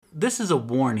this is a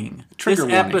warning. Trigger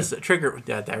warning.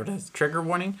 There it is. Trigger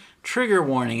warning. Trigger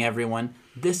warning, everyone.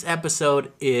 This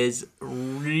episode is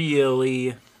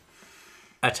really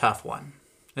a tough one.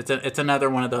 It's another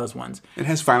one of those ones. It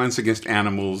has violence against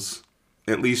animals.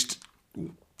 At least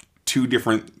three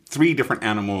different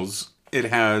animals. It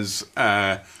has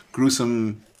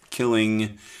gruesome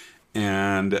killing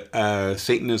and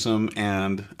Satanism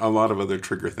and a lot of other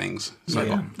trigger things. So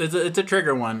Yeah. It's a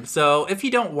trigger one. So if you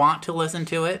don't want to listen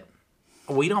to it,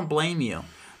 we don't blame you.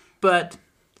 But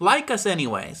like us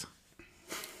anyways.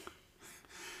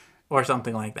 Or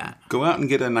something like that. Go out and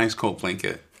get a nice coat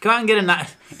blanket. Go out and get a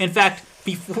nice... In fact,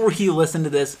 before you listen to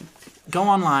this, go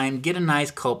online, get a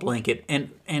nice coat blanket,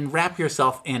 and wrap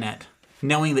yourself in it,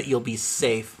 knowing that you'll be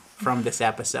safe from this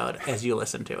episode as you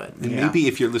listen to it. And maybe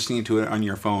if you're listening to it on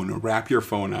your phone, wrap your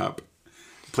phone up,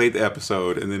 play the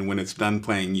episode, and then when it's done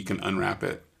playing, you can unwrap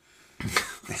it.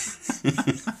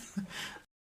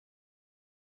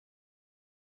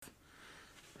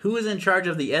 Who is in charge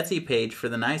of the Etsy page for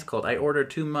the Nice Cult? I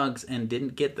ordered 2 mugs and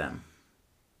didn't get them.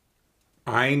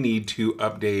 I need to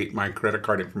update my credit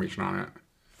card information on it.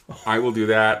 I will do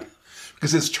that.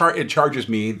 Because it charges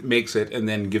me, makes it, and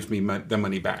then gives me the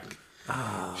money back.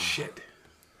 Oh. Shit.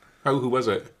 Oh, who was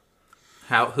it?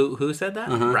 Who said that?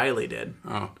 Uh-huh. Riley did.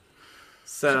 Oh.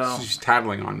 So she's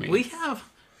tattling on me. We have...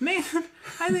 Man,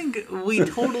 I think we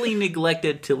totally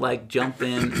neglected to, jump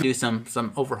in and do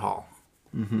some overhaul.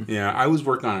 Mm-hmm. Yeah, I was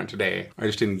working on it today. I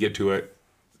just didn't get to it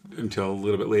until a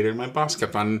little bit later. My boss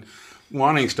kept on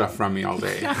wanting stuff from me all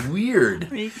day.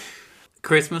 Weird.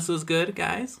 Christmas was good,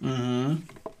 guys. Mm-hmm.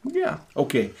 Yeah.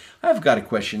 Okay. I've got a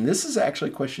question. This is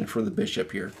actually a question for the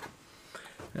bishop here.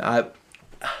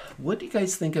 What do you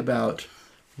guys think about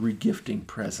regifting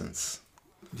presents?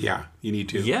 Yeah, you need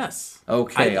to. Yes.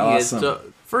 Okay, awesome. So,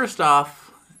 first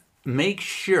off, make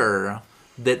sure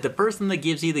that the person that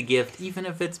gives you the gift, even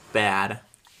if it's bad,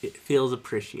 it feels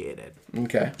appreciated.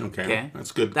 Okay.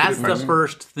 That's good. That's good the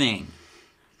first thing.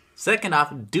 Second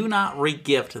off, do not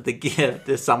regift the gift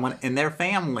to someone in their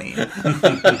family.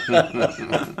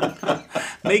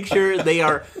 Make sure they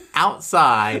are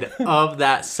outside of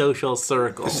that social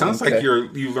circle. It sounds like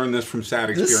you learned this from sad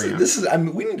experience. This is.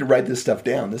 We need to write this stuff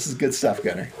down. This is good stuff,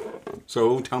 Gunnar.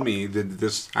 So tell me, did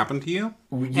this happen to you?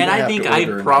 And I think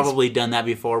I've probably done that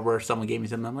before, where someone gave me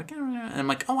something. I'm like, and I'm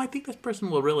like, oh, I think this person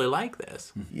will really like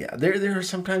this. Yeah, there are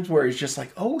some times where it's just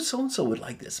like, oh, so and so would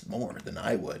like this more than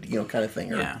I would, kind of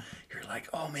thing. Or you're like,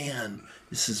 oh man,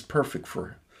 this is perfect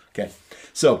for. Okay,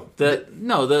 so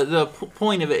the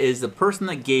point of it is the person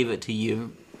that gave it to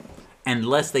you,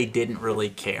 unless they didn't really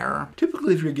care.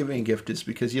 Typically, if you're giving a gift, it's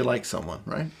because you like someone,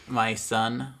 right? My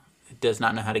son does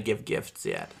not know how to give gifts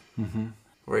yet. Mm-hmm.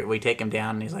 We take him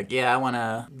down, and he's like, yeah, I want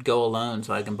to go alone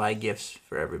so I can buy gifts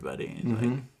for everybody.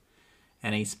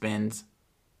 And he spends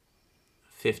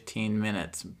 15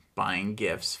 minutes buying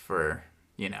gifts for,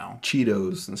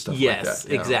 Cheetos and stuff like that. Yes,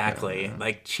 exactly. Yeah.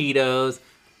 Like Cheetos.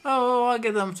 Oh, I'll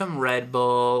give them some Red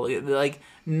Bull. Like,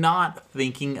 not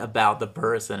thinking about the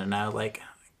person. And I,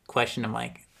 question him,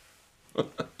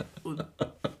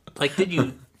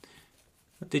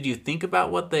 did you think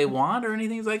about what they want or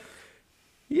anything? He's like,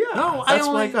 yeah, no, that's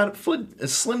why I got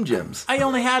Slim Jims. I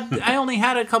only had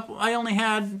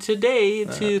today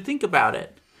to think about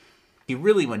it. He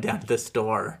really went down to the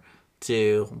store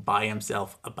to buy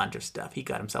himself a bunch of stuff. He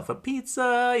got himself a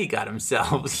pizza. He got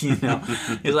himself,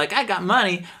 he's like, I got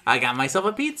money. I got myself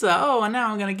a pizza. Oh, and now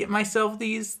I'm going to get myself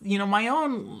these, my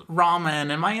own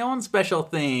ramen and my own special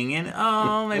thing. And,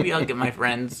 maybe I'll get my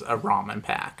friends a ramen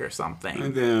pack or something.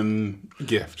 And then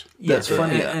gift. That's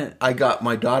funny. I got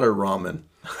my daughter ramen.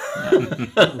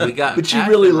 We got, but she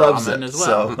really loves it as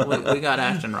well. So. We got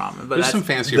Ashton ramen, but there's some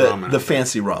fancy ramen. The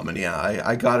fancy ramen, yeah.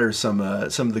 I got her some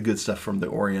of the good stuff from the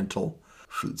Oriental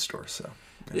food store. So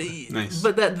nice.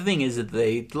 But the thing is that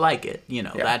they like it.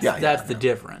 That's the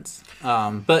difference.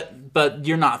 But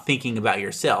you're not thinking about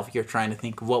yourself. You're trying to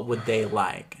think, what would they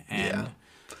like? And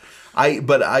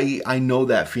I know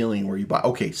that feeling where you buy.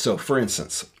 Okay, so for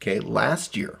instance,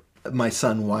 last year my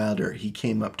son Wilder, he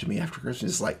came up to me after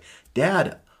Christmas. He's like,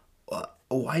 Dad,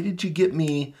 why did you get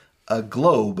me a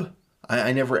globe?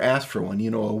 I never asked for one,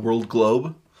 a world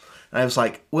globe. And I was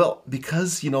like, well,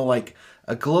 because,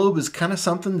 a globe is kind of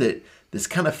something that's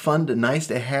kind of fun nice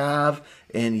to have,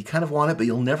 and you kind of want it, but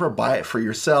you'll never buy it for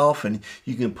yourself, and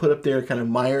you can put up there, kind of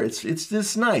admire. It's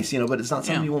just nice, but it's not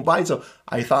something you won't buy. So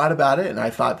I thought about it, and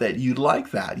I thought that you'd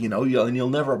like that, and you'll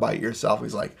never buy it yourself.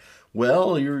 He's like,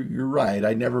 well, you're right.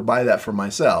 I never buy that for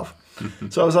myself.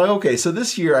 So I was like, okay, so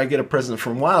this year I get a present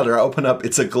from Wilder. I open up,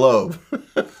 it's a globe.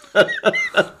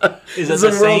 Is it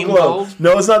the same globe?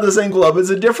 No, it's not the same globe.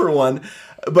 It's a different one.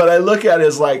 But I look at it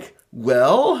as like,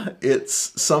 well,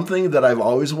 it's something that I've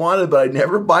always wanted, but I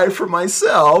never buy for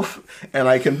myself. And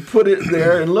I can put it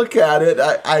there and look at it.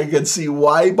 I can see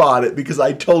why I bought it because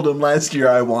I told him last year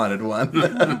I wanted one,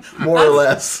 more or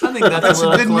less. I think that's a a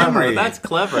little good clever. memory. That's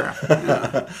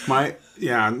clever.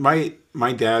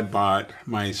 My dad bought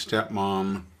my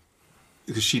stepmom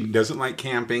because she doesn't like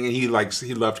camping and he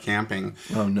loved camping.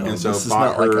 Oh no, and so this is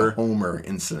bought not her. like a Homer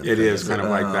incident. It is kind of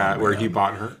like that where man. he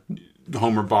bought her.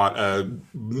 Homer bought a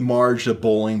Marge a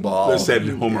bowling ball. that said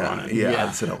Homer on it. Yeah, Yeah.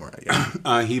 it said Homer.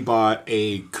 Yeah. He bought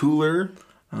a cooler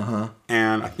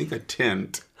and I think a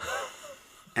tent.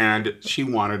 And she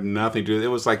wanted nothing to do. It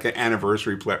was like an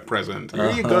anniversary present.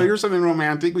 Here you go. Here's something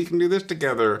romantic. We can do this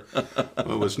together. It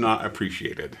was not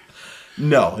appreciated.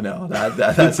 No,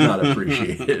 that's not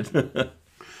appreciated.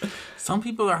 Some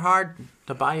people are hard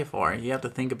to buy for. You have to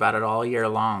think about it all year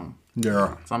long.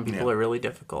 Yeah. Some people are really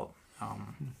difficult.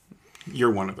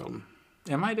 You're one of them.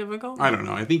 Am I difficult? I don't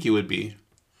know. I think you would be.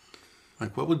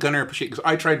 Like, what would Gunnar appreciate? Because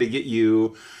I tried to get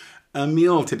you a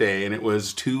meal today, and it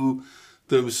was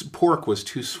the pork was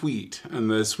too sweet, and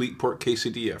the sweet pork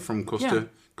quesadilla from Costa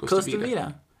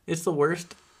Vida. It's the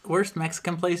worst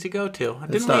Mexican place to go to.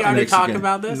 Didn't not we already talk Mexican.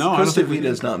 about this? No, I don't Costa think we Vida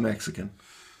did. is not Mexican.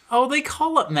 Oh, they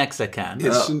call it Mexican.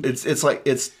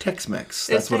 It's Tex-Mex.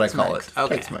 That's what I call it. Tex-Mex.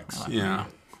 Okay. Tex-Mex. Yeah.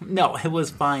 No, it was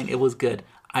fine. It was good.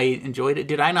 I enjoyed it.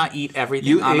 Did I not eat everything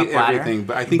You on ate the platter? everything,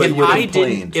 but I think But it you would I have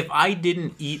complained. If I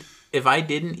didn't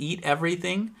eat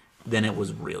everything, then it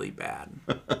was really bad.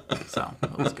 So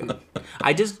it was good.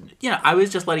 I was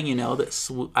just letting you know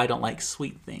that I don't like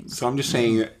sweet things. So I'm just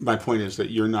saying that my point is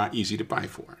that you're not easy to buy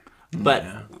for. But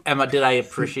Emma, did I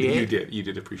appreciate You it? did. You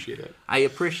did appreciate it. I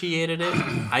appreciated it.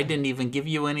 I didn't even give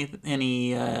you any.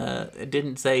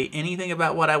 Didn't say anything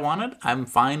about what I wanted. I'm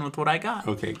fine with what I got.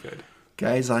 Okay, good.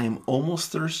 Guys, I am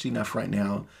almost thirsty enough right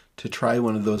now to try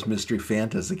one of those mystery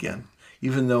Fantas again,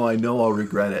 even though I know I'll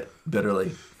regret it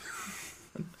bitterly.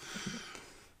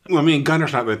 Well, I mean,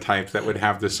 Gunnar's not the type that would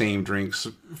have the same drinks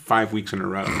 5 weeks in a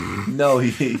row. No,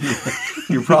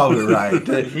 you're probably right.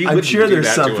 I'm wouldn't sure do there's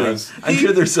that to something. us. I'm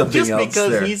sure there's something Just else because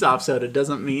there. he's off soda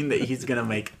doesn't mean that he's gonna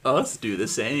make us do the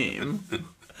same.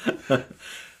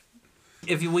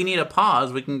 If we need a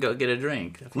pause, we can go get a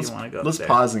drink. If you want to go, Let's there.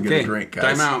 pause and get Okay, a drink,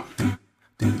 guys. time out.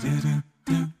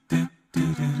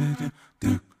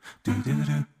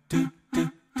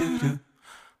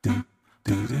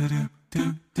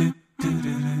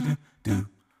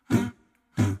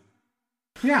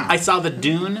 Yeah. I saw the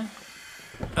Dune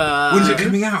When's it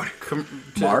coming out?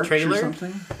 March trailer. or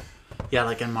something? Yeah,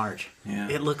 like in March. Yeah.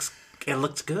 It looks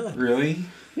good. Really?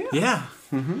 Yeah.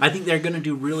 I think they're going to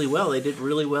do really well. They did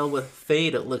really well with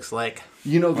Fade, it looks like.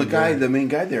 You know, the main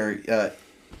guy there,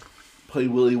 played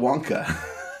Willy Wonka.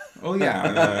 Oh,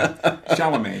 yeah.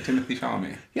 Chalamet. Timothy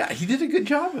Chalamet. Yeah, he did a good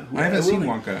job. I haven't seen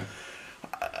Wonka.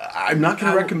 I'm not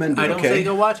going to recommend it, I don't okay? say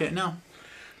go watch it, no.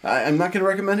 I'm not going to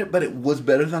recommend it, but it was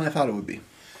better than I thought it would be.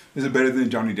 Is it better than the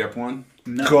Johnny Depp one?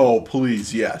 No. Go,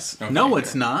 please, yes. Okay, No, good.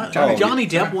 it's not. Johnny- Johnny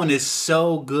Depp one is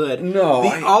so good. No,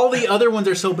 all the other ones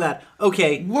are so bad.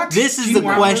 Okay, What? this is Gene the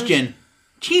Wilder's? question.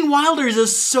 Gene Wilder's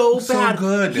is so So bad.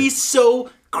 good. He's so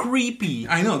creepy.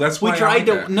 I know, that's We why I tried like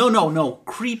to. it. No.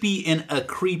 Creepy in a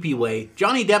creepy way.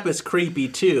 Johnny Depp is creepy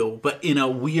too, but in a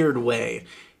weird way.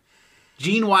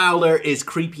 Gene Wilder is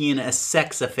creepy in a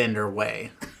sex offender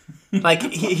way. Like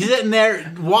he's sitting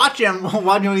there, watch him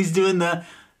when he's doing the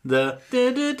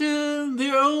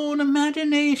their own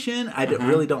imagination. I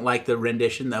really don't like the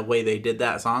rendition, the way they did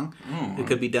that song. It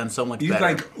could be done so much You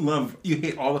better. you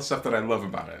hate all the stuff that I love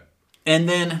about it. And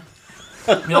then,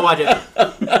 you'll watch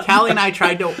it. Callie and I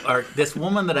or this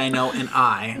woman that I know and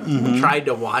I tried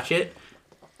to watch it.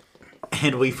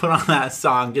 And we put on that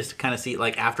song just to kind of see,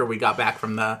 like, after we got back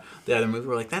from the other movie,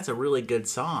 we're like, that's a really good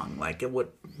song. Like, it would,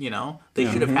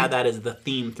 they should have had that as the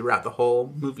theme throughout the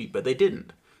whole movie, but they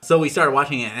didn't. So we started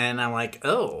watching it, and I'm like,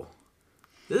 oh,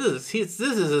 this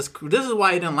is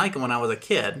why I didn't like it when I was a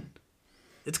kid.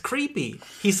 It's creepy.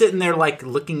 He's sitting there, like,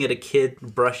 looking at a kid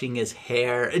brushing his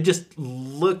hair. It just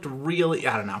looked really,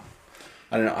 I don't know.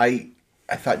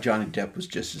 I thought Johnny Depp was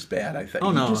just as bad. I thought.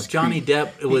 Oh no, Johnny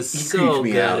Depp! It was he so creeped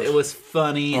me good. out. It was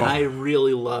funny. I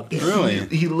really loved it. Really?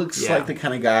 He looks Yeah. like the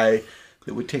kind of guy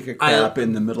that would take a crap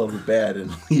in the middle of a bed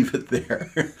and leave it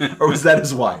there. Or was that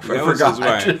his wife? I That was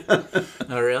forgot. his wife.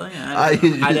 Oh really? I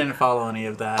didn't follow any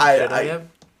of that. Should I have?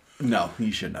 No,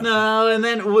 you should not. No, and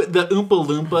then the Oompa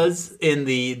Loompas in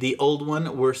the old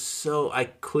one were so I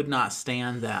could not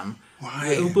stand them.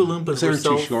 Why? The Oompa Loompas They were were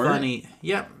so too short? funny.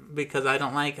 Yep, because I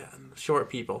don't like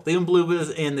short people. The Oompa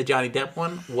Loompas in the Johnny Depp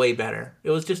one way better. It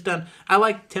was just done. I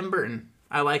like Tim Burton.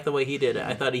 I like the way he did it.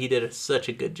 I thought he did such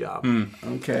a good job.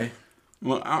 Okay.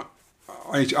 Well,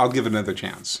 I'll give it another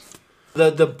chance.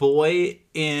 The boy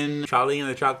in Charlie and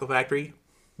the Chocolate Factory,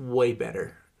 way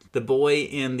better. The boy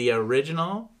in the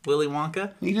original Willy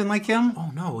Wonka, You didn't like him?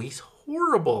 oh no, he's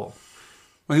horrible.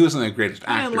 Well, he wasn't the greatest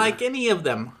actor. I didn't like any of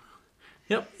them.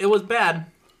 Yep, it was bad.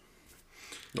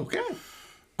 Okay.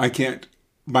 I can't.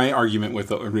 My argument with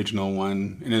the original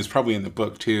one, and it's probably in the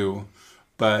book too,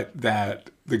 but that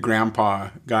the grandpa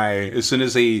guy, as soon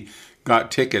as he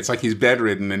got tickets, like he's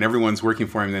bedridden and everyone's working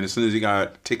for him, then as soon as he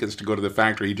got tickets to go to the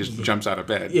factory, he just jumps out of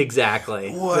bed.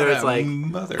 Exactly. What There was a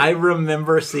mother. I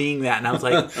remember seeing that, and I was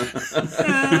like,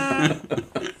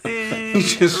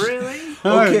 just- really?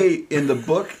 Okay, in the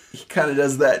book, he kind of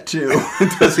does that too.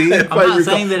 Does he? I'm not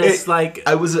saying that it's like...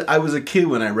 I was a kid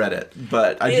when I read it,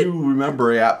 but I do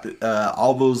remember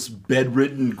all those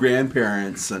bedridden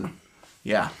grandparents and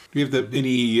yeah. Do you have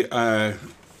any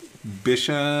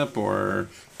bishop or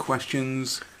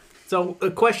questions? So, a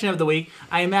question of the week.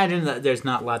 I imagine that there's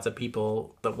not lots of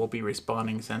people that will be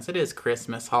responding since it is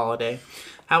Christmas holiday.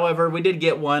 However, we did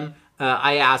get one.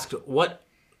 I asked, what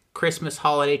Christmas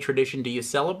holiday tradition do you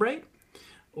celebrate?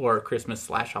 Or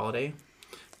Christmas/holiday.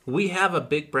 We have a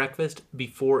big breakfast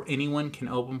before anyone can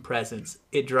open presents.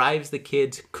 It drives the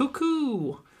kids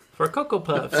cuckoo for Cocoa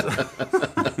Puffs.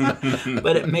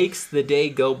 But it makes the day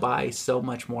go by so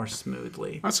much more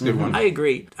smoothly. That's a good one. I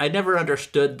agree. I never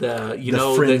understood the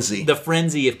frenzy. the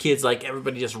frenzy of kids, like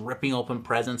everybody just ripping open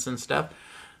presents and stuff.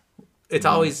 It's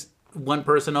always one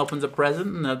person opens a present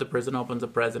and another person opens a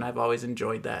present. I've always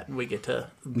enjoyed that, and we get to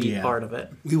be part of it.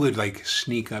 We would like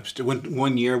sneak up.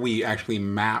 One year we actually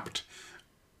mapped.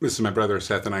 This is my brother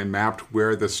Seth and I mapped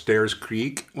where the stairs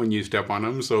creak when you step on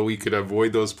them, so we could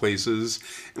avoid those places.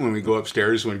 And when we go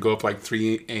upstairs, we'd go up like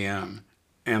 3 a.m.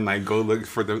 and like go look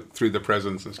through the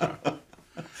presents and stuff.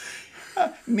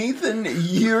 Nathan,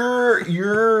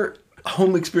 your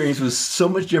home experience was so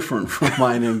much different from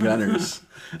mine and Gunner's.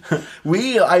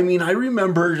 I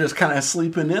remember just kind of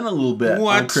sleeping in a little bit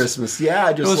on Christmas.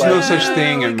 Yeah, just there was like no such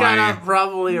thing We in got my. up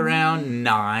probably around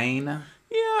 9.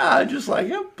 yeah, just like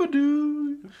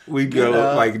up-a-doo. We'd go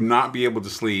like not be able to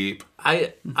sleep.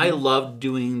 I loved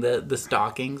doing the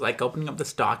stockings, like opening up the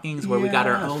stockings where we got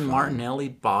our own Martinelli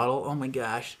bottle. Oh my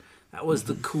gosh, that was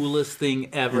the coolest thing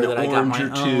ever. And that an I got my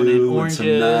orange or own, two, and and oranges,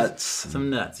 some nuts. some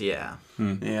nuts. Yeah.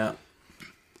 Yeah.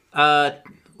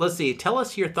 Let's see. Tell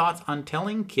us your thoughts on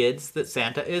telling kids that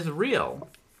Santa is real.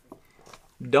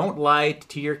 Don't lie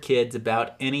to your kids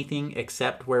about anything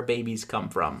except where babies come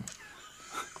from.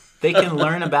 They can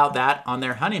learn about that on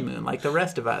their honeymoon like the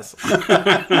rest of us.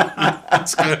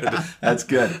 That's good. That's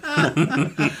good.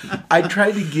 I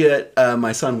tried to get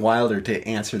my son Wilder to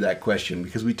answer that question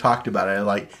because we talked about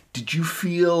it. Did you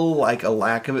feel like a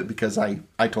lack of it? Because I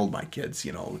told my kids,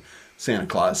 Santa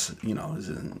Claus,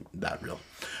 isn't that real.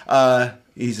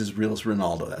 He's as real as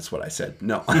Ronaldo. That's what I said.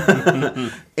 No.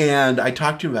 And I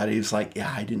talked to him about it. He was like,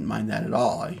 yeah, I didn't mind that at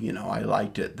all. I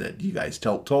liked it that you guys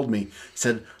told me. He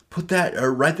said, put that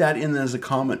or write that in as a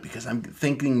comment because I'm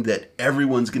thinking that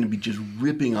everyone's going to be just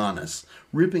ripping us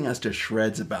to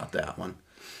shreds about that one.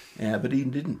 Yeah, but he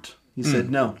didn't. He said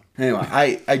no. Anyway,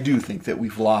 I do think that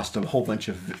we've lost a whole bunch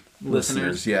of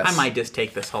listeners. Yes. I might just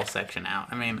take this whole section out.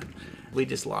 I mean, we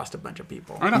just lost a bunch of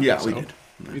people. I don't Yeah, think so. we did.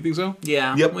 You think so?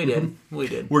 Yeah, Yep. we did. We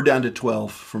did. We're down to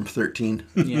 12 from 13.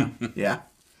 Yeah. Yeah.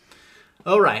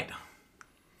 All right.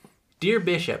 Dear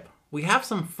Bishop, we have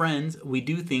some friends we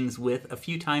do things with a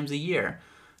few times a year.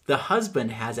 The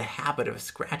husband has a habit of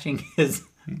scratching his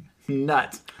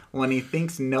nuts when he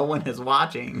thinks no one is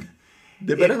watching.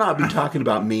 They better not be talking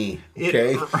about me,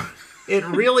 okay? It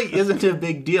really isn't a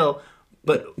big deal,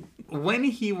 but when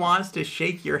he wants to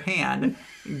shake your hand,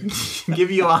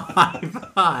 give you a high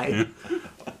five,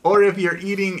 or if you're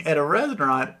eating at a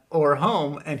restaurant or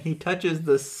home and he touches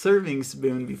the serving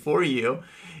spoon before you,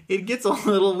 it gets a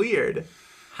little weird.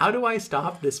 How do I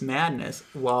stop this madness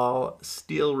while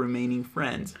still remaining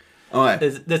friends? All right.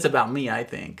 That's about me, I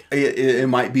think. It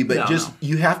might be, but No.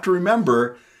 you have to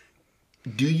remember,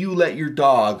 do you let your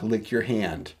dog lick your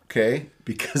hand, okay?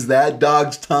 Because that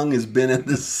dog's tongue has been in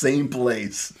the same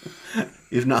place.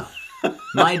 If not...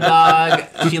 My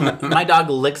dog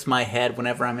licks my head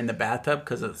whenever I'm in the bathtub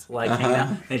because it's like hanging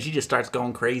out, and she just starts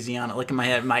going crazy on it, licking my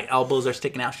head. My elbows are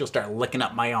sticking out. She'll start licking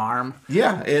up my arm.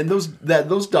 Yeah, and those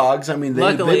dogs, I mean,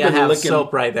 Luckily, they've I been have licking,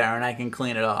 soap right there, and I can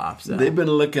clean it off. So. They've been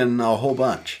licking a whole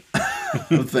bunch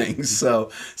of things.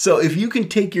 So if you can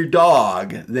take your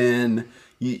dog, then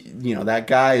you know that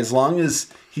guy, as long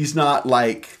as he's not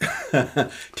like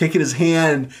taking his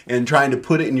hand and trying to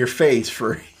put it in your face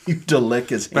for you to lick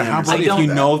his hand. But how about if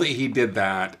you know that he did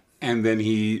that and then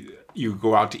you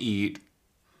go out to eat,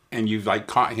 and you've like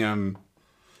caught him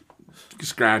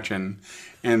scratching,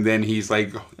 and then he's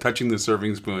like touching the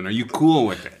serving spoon. Are you cool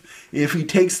with it? If he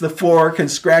takes the fork and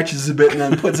scratches a bit and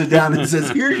then puts it down and says,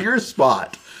 "Here's your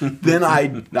spot," then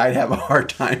I'd have a hard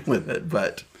time with it.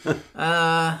 But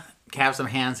have some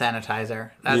hand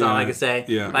sanitizer. That's all I can say.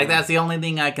 Yeah. Like, that's the only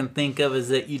thing I can think of, is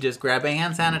that you just grab a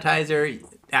hand sanitizer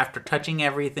after touching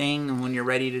everything, and when you're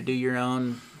ready to do your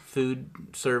own food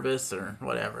service or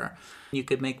whatever, you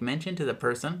could make mention to the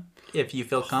person if you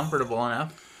feel comfortable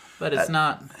enough. But it's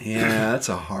not. Yeah, that's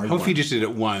a hard What one. if you just did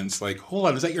it once? Like, hold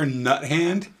on, is that your nut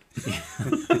hand?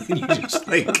 you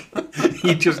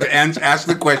just ask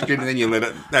the question, and then you let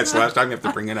it. That's the last time you have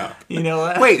to bring it up. You know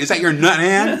what? Wait, is that your nut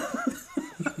hand?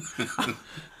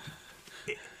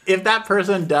 If that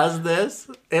person does this,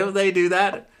 if they do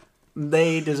that,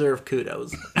 they deserve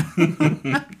kudos.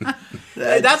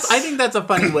 I think that's a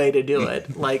funny way to do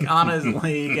it. Like,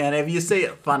 honestly, and if you say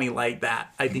it funny like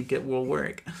that, I think it will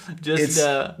work. Just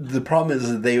the problem is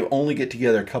that they only get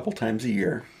together a couple times a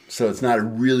year, so it's not a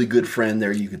really good friend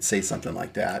there. You could say something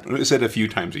like that. It said a few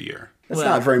times a year. That's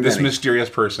not very This many. mysterious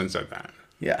person said that.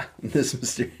 Yeah, this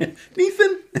mysterious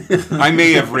Nathan. I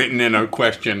may have written in a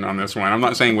question on this one. I'm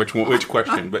not saying which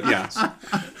question, but yes.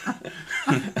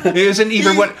 It isn't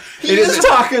even what He is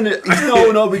talking.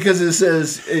 No, because it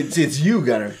says it's you,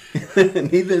 Gunnar.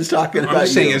 Nathan's talking about I'm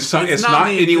just saying you. it's not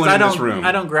me, anyone 'cause in this room.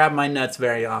 I don't grab my nuts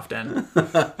very often.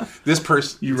 This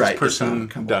person right,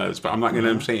 does, but I'm not going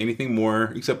to say anything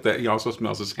more except that he also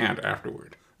smells his hand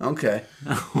afterward. Okay.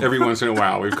 Every once in a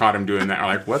while, we've caught him doing that. We're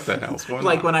like, what the hell's going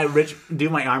Like on? when I do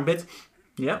my armpits.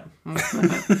 Yep.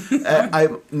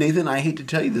 Nathan, I hate to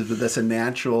tell you this, but that's a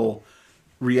natural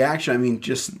reaction. I mean,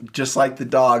 just like the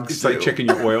dogs. It's like checking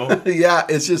your oil. Yeah,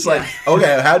 it's just like,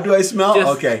 okay, how do I smell?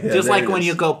 Just, okay. Yeah, just there like it when is.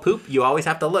 you go poop, you always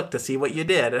have to look to see what you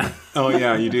did. Oh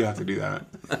yeah, you do have to do that.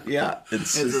 Yeah,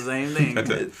 it's It's the same thing. That's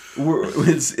it.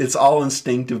 it's all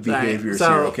instinctive Right. behaviors So,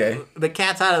 here, okay? the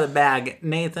cat's out of the bag.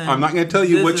 Nathan. I'm not going to tell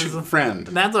you this which is- friend.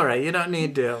 That's all right. You don't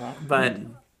need to. But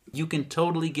you can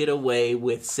totally get away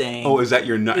with saying, Oh, is that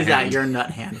your nut is hand? that your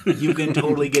nut hand? You can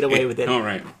totally get away with it. All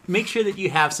right. Make sure that you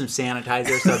have some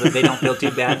sanitizer so that they don't feel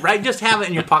too bad. Right? Just have it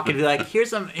in your pocket. Be like, here's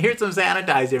some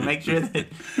sanitizer. Make sure that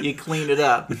you clean it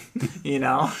up. You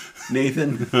know?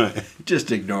 Nathan,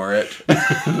 just ignore it.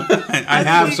 I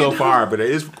have so far, but it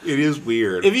is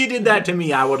weird. If you did that to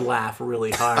me, I would laugh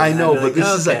really hard. I know, I'd be but like, this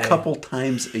is a okay. couple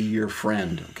times a year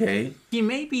friend, okay? You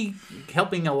may be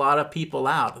helping a lot of people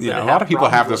out. that Yeah, a lot of people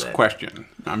have problems this with it. question.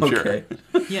 I'm Okay.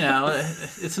 sure. You know,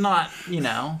 it's not,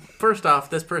 first off,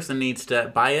 this person needs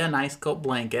to buy a nice coat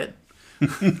blanket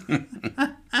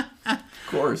Of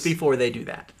course. before they do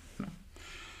that.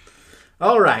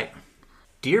 All right.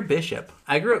 Dear Bishop,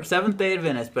 I grew up Seventh-day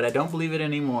Adventist, but I don't believe it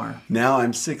anymore. Now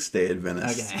I'm 6th-day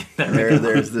Adventist. Okay.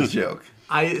 There's the joke.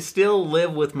 I still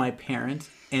live with my parents,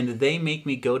 and they make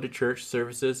me go to church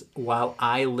services while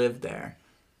I live there.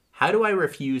 How do I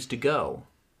refuse to go?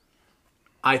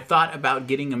 I thought about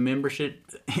getting a membership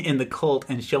in the cult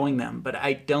and showing them, but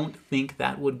I don't think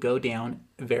that would go down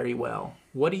very well.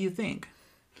 What do you think?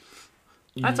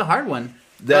 That's a hard one.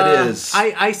 That is.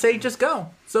 I say just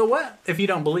go. So what if you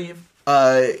don't believe?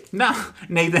 No.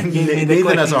 Nathan gave me the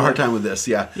Nathan has question. a hard time with this,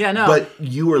 yeah. Yeah, no. But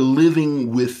you are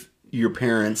living with your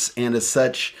parents, and as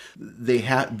such, they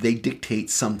dictate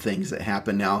some things that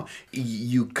happen. Now,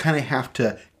 you kind of have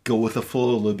to go with the flow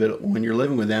a little bit when you're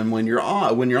living with them. When you're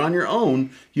on your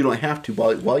own, you don't have to.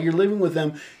 While you're living with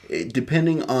them,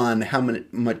 depending on how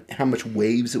much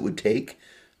waves it would take,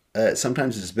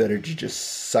 sometimes it's better to just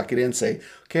suck it in. Say,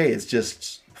 okay, it's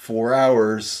just 4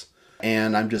 hours,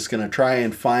 and I'm just gonna try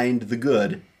and find the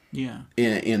good. Yeah.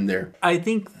 In there. I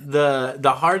think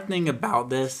the hard thing about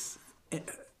this,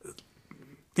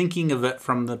 thinking of it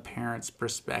from the parents'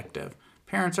 perspective,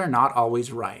 parents are not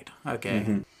always right, okay?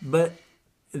 Mm-hmm. But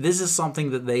this is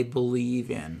something that they believe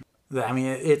in. I mean,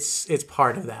 it's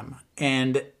part of them,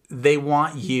 and they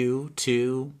want you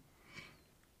to.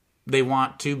 They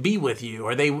want to be with you,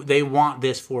 or they want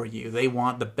this for you. They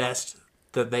want the best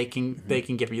that they can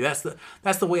give you. That's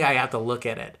the way I have to look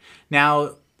at it.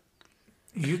 Now,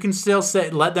 you can still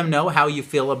let them know how you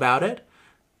feel about it,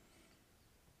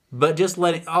 but just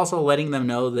letting them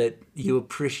know that you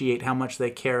appreciate how much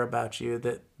they care about you,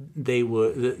 that they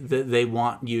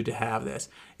want you to have this,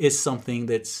 is something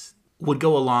would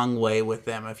go a long way with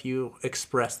them if you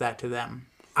express that to them.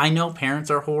 I know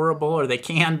parents are horrible, or they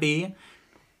can be,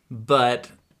 but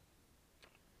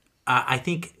I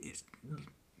think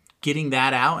getting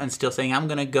that out and still saying, I'm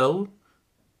going to go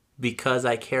because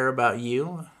I care about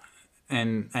you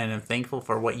and am thankful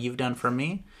for what you've done for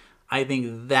me, I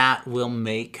think that will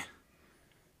make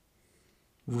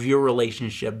your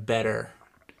relationship better,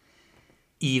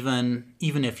 even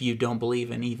if you don't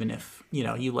believe, and even if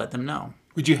you let them know.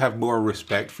 Would you have more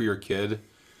respect for your kid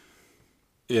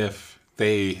if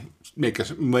they made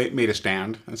a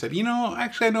stand and said,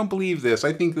 actually, I don't believe this.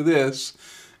 I think this.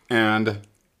 And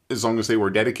as long as they were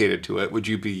dedicated to it, would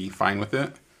you be fine with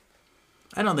it?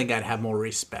 I don't think I'd have more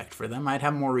respect for them. I'd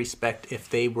have more respect if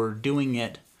they were doing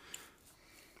it.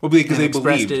 Well, because they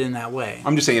expressed believed it in that way.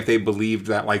 I'm just saying if they believed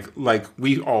that, like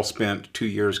we all spent 2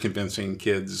 years convincing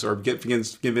kids or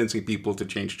convincing people to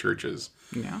change churches.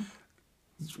 Yeah.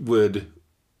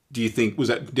 Do you think was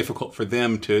that difficult for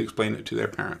them to explain it to their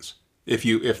parents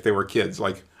if they were kids?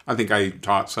 Like I think I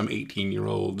taught some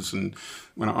 18-year-olds and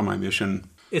went on my mission.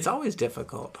 It's always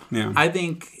difficult. Yeah. I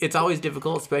think it's always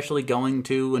difficult, especially going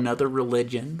to another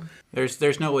religion.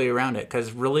 There's no way around it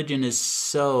because religion is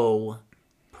so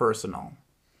personal.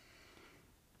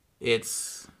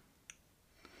 It's,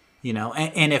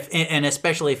 and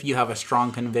especially if you have a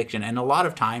strong conviction. And a lot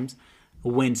of times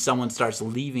when someone starts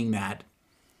leaving that,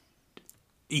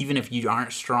 even if you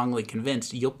aren't strongly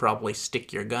convinced, you'll probably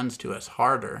stick your guns to us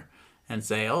harder and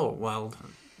say, "Oh, well,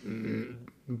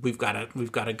 we've got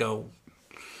to go."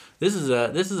 This is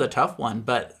a tough one,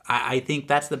 but I think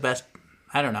that's the best.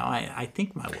 I don't know. I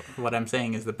think what I'm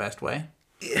saying is the best way.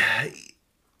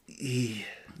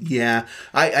 Yeah,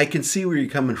 I can see where you're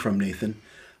coming from, Nathan.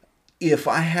 If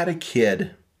I had a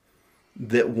kid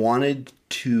that wanted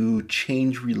to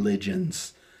change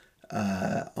religions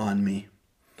on me,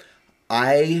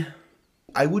 I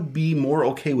would be more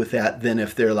okay with that than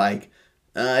if they're like,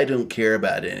 I don't care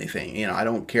about anything. I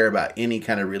don't care about any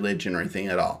kind of religion or anything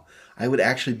at all. I would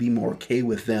actually be more okay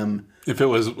with them. If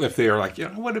they are like,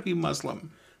 I want to be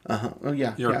Muslim. Oh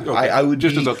yeah. Okay. I would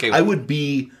just be, as okay with I would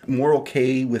be more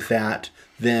okay with that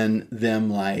than them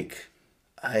like,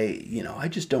 I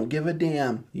just don't give a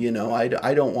damn. I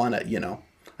don't want to.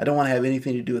 I don't want to have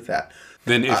anything to do with that.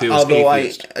 Then if it was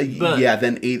atheist.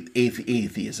 Then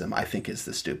atheism I think is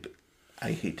the stupid.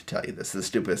 I hate to tell you this, the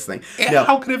stupidest thing. Now,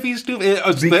 how could it be stupid?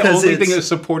 It's the only thing is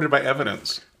supported by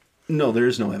evidence. No, there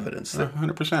is no evidence there.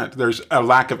 100%. There's a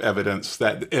lack of evidence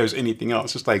that there's anything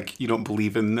else. Just like you don't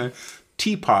believe in the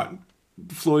teapot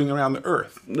floating around the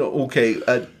earth. No, okay.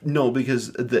 No,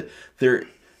 because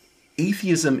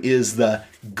atheism is the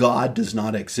God does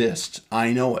not exist.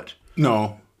 I know it.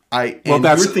 No.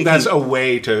 That's a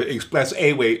way that's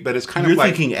a way, but it's kind of like...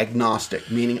 You're thinking agnostic,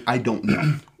 meaning I don't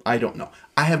know. I don't know.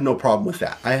 I have no problem with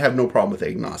that. I have no problem with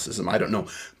agnosticism. I don't know.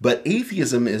 But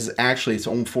atheism is actually its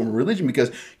own form of religion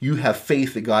because you have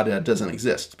faith that God doesn't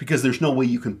exist. Because there's no way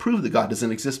you can prove that God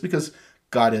doesn't exist because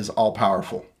God is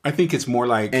all-powerful. I think it's more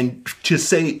like... And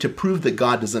to prove that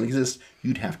God doesn't exist,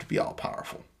 you'd have to be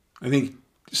all-powerful. I think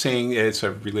saying it's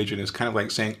a religion is kind of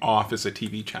like saying off is a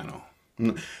TV channel.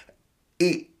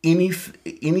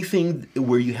 Anything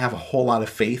where you have a whole lot of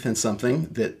faith in something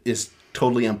that is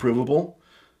totally unprovable...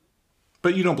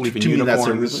 But you don't believe in unicorns. That's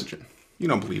a religion. You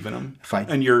don't believe in them. Fine.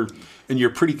 And you're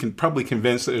probably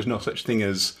convinced that there's no such thing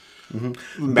as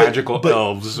magical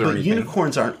elves or anything. But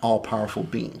unicorns aren't all-powerful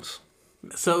beings.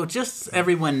 So just so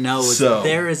everyone knows,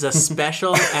 there is a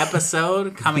special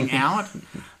episode coming out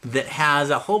that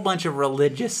has a whole bunch of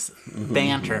religious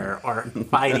banter or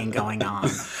fighting going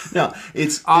on. No,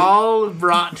 it's all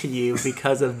brought to you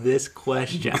because of this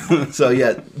question.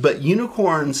 But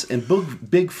unicorns and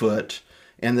Bigfoot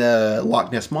and the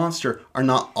Loch Ness Monster are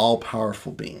not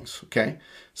all-powerful beings, okay?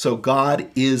 So God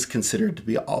is considered to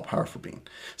be an all-powerful being.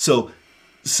 So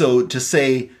to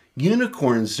say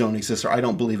unicorns don't exist or I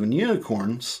don't believe in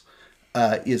unicorns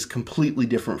is completely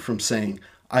different from saying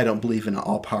I don't believe in an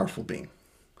all-powerful being.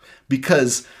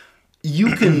 Because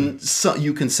you can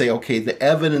say, okay, the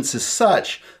evidence is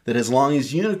such that as long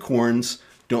as unicorns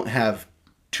don't have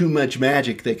too much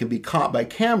magic, they can be caught by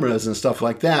cameras and stuff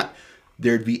like that,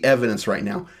 there'd be evidence right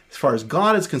now. As far as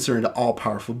God is concerned, an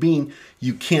all-powerful being,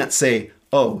 you can't say,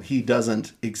 oh, he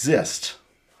doesn't exist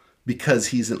because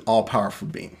he's an all-powerful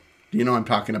being. Do you know what I'm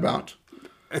talking about?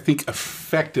 I think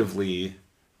effectively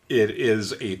it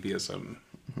is atheism.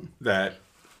 That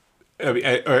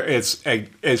it's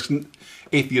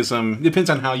atheism depends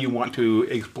on how you want to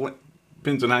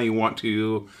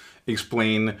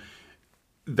explain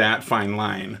that fine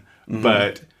line.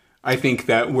 But I think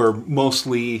that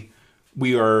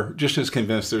we are just as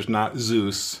convinced there's not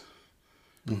Zeus.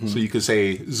 So you could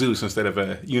say Zeus instead of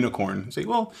a unicorn. Say,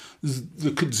 well,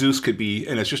 Zeus could be,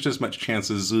 and it's just as much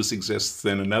chance as Zeus exists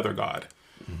than another god.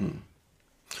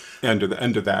 Under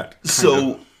that.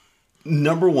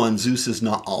 Number one, Zeus is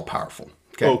not all powerful.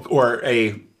 Okay? Or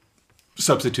a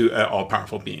substitute an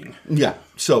all-powerful being. Yeah.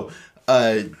 So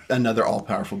another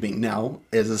all-powerful being. Now,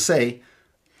 as I say,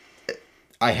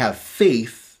 I have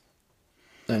faith.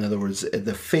 In other words,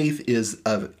 the faith is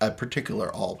of a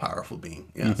particular all-powerful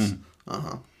being. Yes.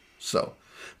 So,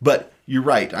 but you're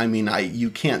right. I mean, you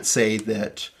can't say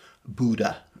that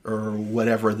Buddha or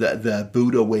whatever the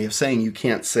Buddha way of saying. You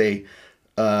can't say,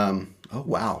 oh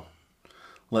wow.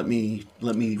 Let me.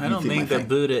 I don't think that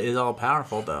Buddha is all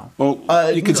powerful, though.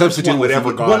 Well, you can substitute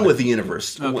whatever God. One with the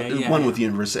universe. Okay, one with the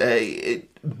universe.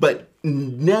 But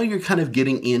now you're kind of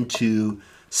getting into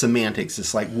semantics.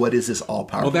 It's like, what is this all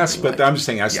powerful? Well, thing like? I'm just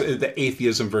saying, the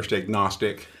atheism versus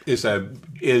agnostic is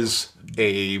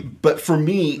a. But for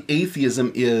me,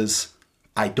 atheism is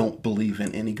I don't believe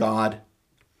in any God.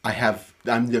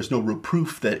 There's no real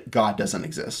proof that God doesn't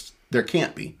exist. There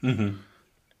can't be. Mm-hmm.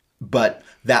 But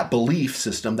that belief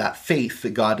system, that faith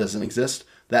that God doesn't exist,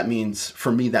 that means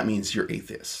you're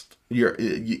atheist.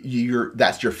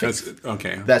 That's your faith.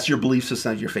 Okay. That's your belief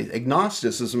system, that's your faith.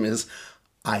 Agnosticism is,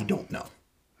 I don't know.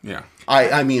 Yeah.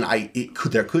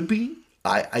 There could be.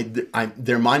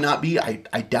 There might not be.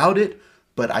 I doubt it,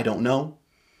 but I don't know,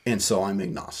 and so I'm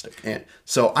agnostic. And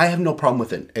so I have no problem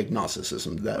with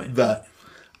agnosticism.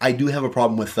 I do have a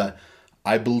problem with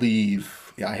I believe.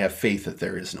 I have faith that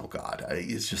there is no God.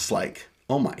 It's just like,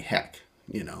 oh my heck,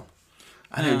 you know.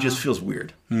 I think it just feels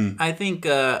weird. I think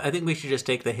we should just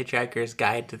take the Hitchhiker's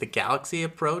Guide to the Galaxy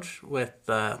approach with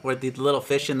the little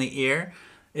fish in the ear.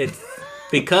 It's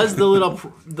because the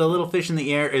little fish in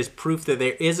the ear is proof that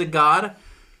there is a God.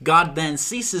 God then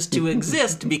ceases to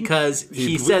exist because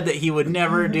he said that he would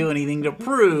never do anything to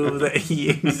prove that he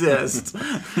exists.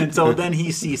 And so then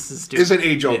he ceases to. It's an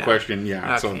age-old question,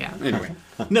 yeah. Okay, so, yeah. Anyway.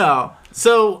 No.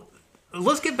 So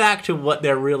let's get back to what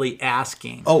they're really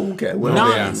asking. Oh, okay.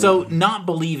 Well, So not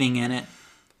believing in it.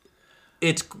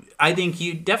 I think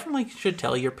you definitely should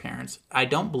tell your parents, I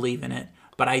don't believe in it,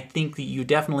 but I think that you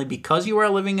definitely, because you are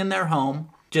living in their home,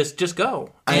 just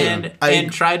go and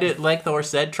try to, like Thor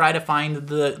said, try to find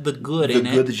the good in it.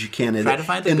 The good that you can in it. Try to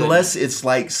find the unless good. It's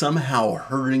like somehow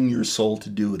hurting your soul to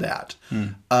do that.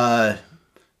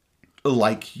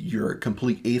 Like you're a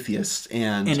complete atheist,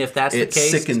 and if that's it the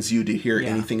case, sickens you to hear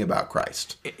anything about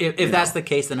Christ. If that's the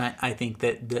case, then I think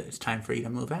that it's time for you to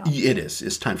move out. It is.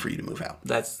 It's time for you to move out.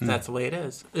 That's the way it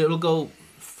is. It'll go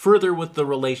further with the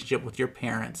relationship with your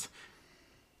parents,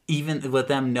 even with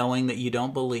them knowing that you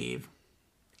don't believe.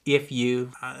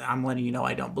 I'm letting you know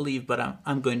I don't believe, but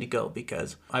I'm going to go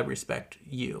because I respect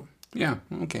you. Yeah,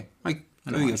 okay. I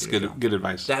think that's good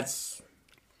advice.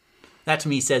 That to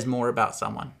me says more about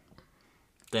someone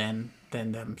than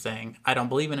them saying, I don't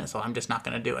believe in it, so I'm just not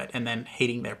going to do it, and then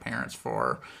hating their parents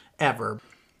forever.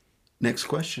 Next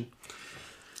question.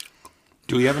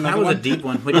 Do we have another one? That was a deep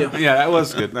one. We do. Yeah, that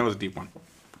was good. That was a deep one.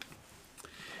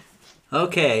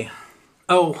 Okay.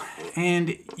 Oh,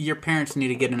 and your parents need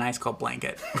to get an ice cold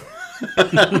blanket.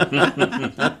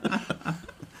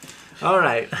 All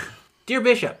right. Dear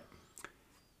Bishop,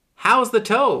 how's the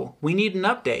toe? We need an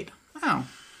update. Oh.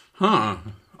 Huh.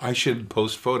 I should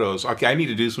post photos. Okay, I need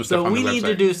to do some stuff on the website. So we need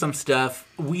to do some stuff.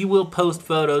 We will post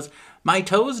photos. My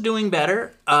toe's doing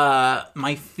better.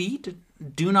 My feet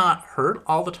do not hurt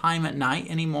all the time at night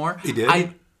anymore. They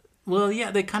did?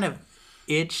 They kind of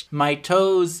itch. My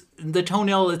toes, the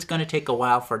toenail, it's going to take a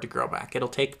while for it to grow back. It'll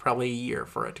take probably a year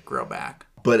for it to grow back.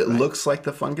 But it looks like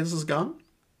the fungus is gone?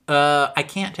 I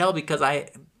can't tell because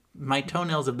my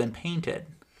toenails have been painted.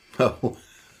 Oh.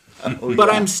 But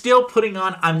I'm still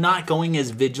I'm not going as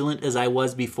vigilant as I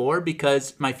was before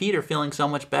because my feet are feeling so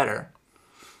much better.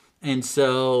 And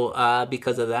so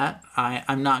because of that,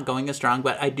 I'm not going as strong,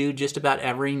 but I do just about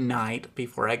every night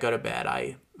before I go to bed.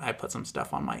 I put some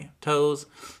stuff on my toes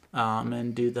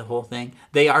and do the whole thing.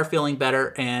 They are feeling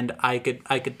better, and I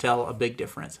could tell a big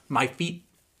difference. My feet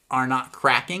are not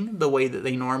cracking the way that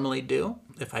they normally do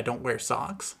if I don't wear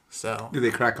socks. So do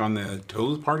they crack on the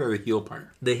toes part or the heel part?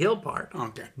 The heel part.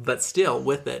 Okay. But still,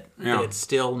 with it, it's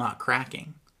still not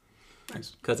cracking. Nice.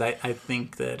 Because I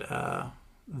think that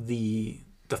the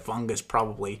fungus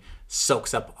probably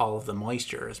soaks up all of the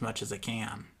moisture as much as it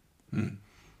can.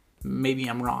 Maybe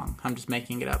I'm wrong. I'm just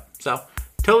making it up. So,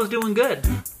 toe's doing good.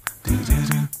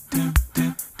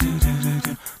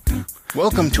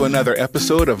 Welcome to another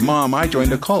episode of Mom, I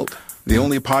Joined a Cult, the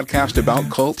only podcast about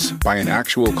cults by an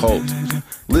actual cult.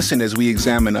 Listen as we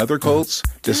examine other cults,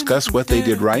 discuss what they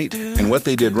did right and what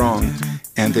they did wrong,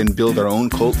 and then build our own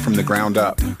cult from the ground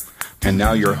up. And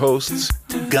now your hosts,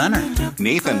 Gunnar,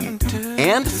 Nathan,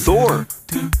 and Thor.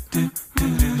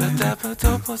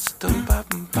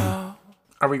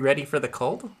 Are we ready for the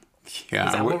cult? Yeah.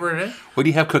 Is that what we're doing? What do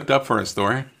you have cooked up for us,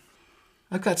 Thor?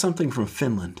 I've got something from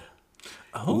Finland.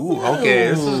 Ooh, okay,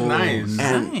 this is nice.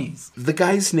 Nice. The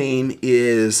guy's name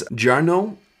is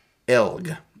Jarno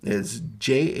Elg. It's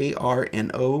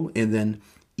Jarno and then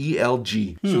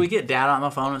ELG. Should we get Dad on the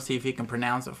phone and see if he can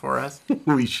pronounce it for us?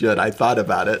 We should. I thought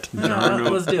about it.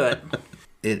 Let's do it.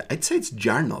 I'd say it's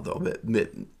Jarno though, but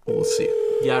we'll see.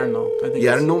 Jarno. I think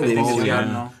Jarno, I think maybe. it's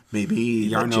Jarno. Maybe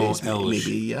Jarno J's, Elg.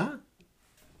 maybe yeah.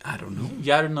 I don't know.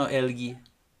 Jarno Elgi.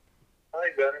 Hi,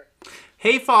 Gunner.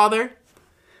 Hey, Father.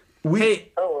 We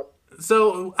Hey, Oh,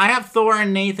 so I have Thor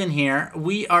and Nathan here.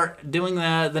 We are doing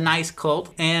the nice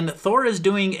cult, and Thor is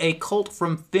doing a cult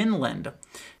from Finland.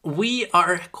 We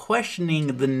are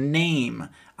questioning the name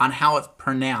on how it's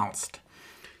pronounced.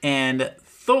 And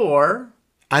Thor,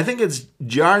 I think it's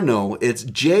Jarno. It's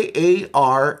Jarno.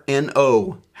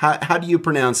 How do you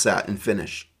pronounce that in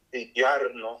Finnish?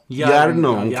 Jarno.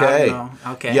 Jarno. Okay. Jarno,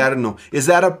 okay. Jarno. Is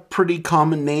that a pretty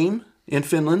common name in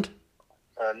Finland?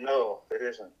 No, it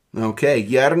isn't. Okay,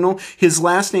 Jarno. His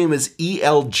last name is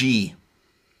ELG.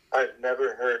 I've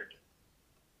never heard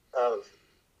of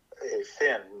a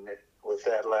Finn with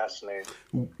that last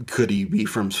name. Could he be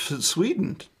from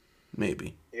Sweden?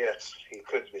 Maybe. Yes, he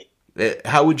could be.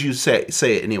 How would you say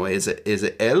it anyway? Is it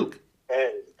Elg?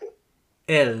 Elg.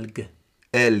 Elg.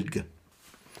 Elg.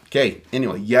 Okay.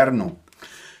 Anyway, Jarno.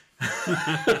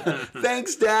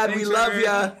 Thanks, Dad. We love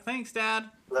ya. Thanks, Dad.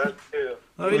 Love you.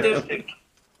 Love you too.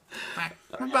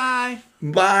 Bye.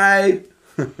 Bye.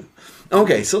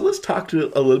 Okay, so let's talk a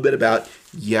little bit about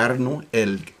Jarno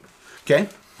Elg. Okay.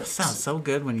 That sounds so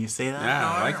good when you say that. Yeah,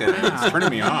 I like that. It's turning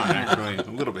me on, actually, a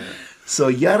little bit.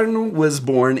 So Jarno was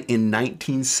born in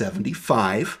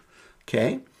 1975.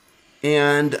 Okay.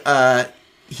 And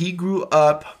he grew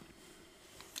up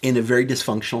in a very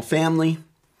dysfunctional family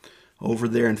over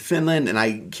there in Finland, and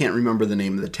I can't remember the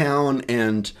name of the town.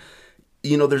 And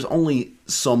you know, there's only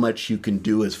so much you can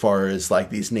do as far as like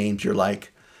these names. You're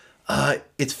like,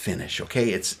 it's Finnish,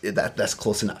 okay? That's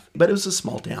close enough. But it was a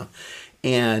small town,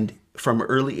 and from an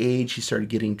early age, he started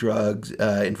getting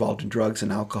involved in drugs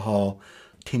and alcohol.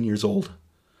 10 years old,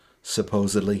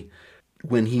 supposedly.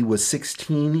 When he was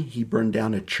 16, he burned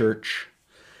down a church.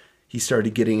 He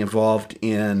started getting involved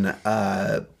in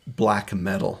black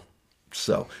metal.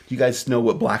 So, do you guys know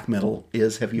what black metal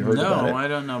is? Have you heard about it? No, I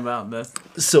don't know about this.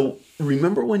 So,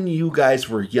 remember when you guys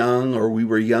were young, or we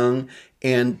were young,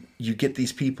 and you get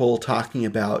these people talking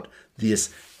about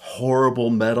this horrible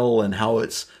metal and how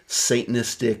it's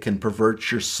satanistic and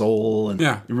perverts your soul? And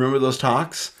Yeah. you remember those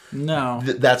talks? No.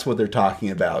 That's what they're talking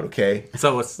about, okay?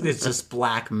 So it's just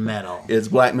black metal. It's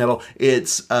black metal.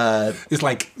 It's It's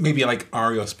like maybe like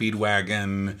REO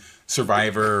Speedwagon,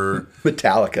 Survivor,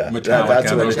 Metallica. Metallica,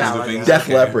 That's what those it kinds of is. things. Def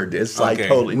Okay. Leppard. It's like Okay.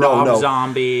 totally Rob no.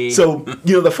 Zombie. So,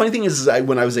 you know, the funny thing is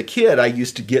when I was a kid, I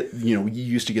used to get, you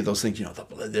used to get those things,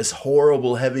 this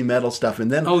horrible heavy metal stuff.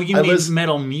 And then you I mean was,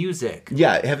 metal music.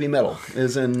 yeah, heavy metal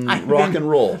is in I've rock been- and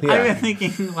roll. Yeah. I've been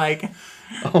thinking like,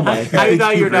 oh my I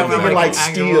thought you were talking thinking about like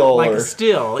steel. like or,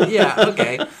 steel. Yeah,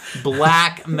 okay.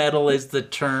 Black metal is the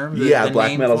term. Yeah, the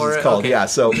black name metal for is it? called. Okay. Yeah,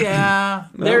 so Yeah,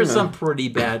 there's some pretty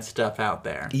bad stuff out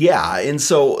there. yeah, and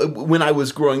so when I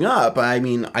was growing up, I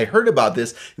mean, I heard about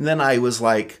this, and then I was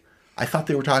like, I thought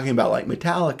they were talking about like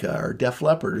Metallica or Def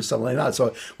Leppard or something like that.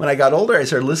 So when I got older, I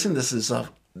started listening to this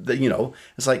stuff.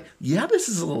 It's like, yeah, this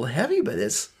is a little heavy, but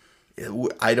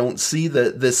I don't see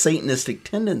the Satanistic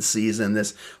tendencies in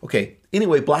this. Okay,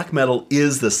 anyway, black metal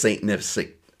is the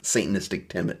Satanistic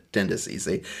tendencies.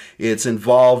 It's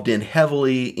involved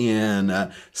heavily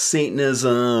in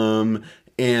Satanism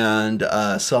and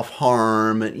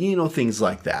self-harm, and things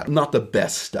like that. Not the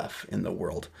best stuff in the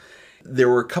world. There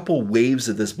were a couple waves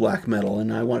of this black metal,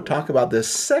 and I want to talk about this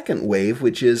second wave,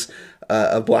 which is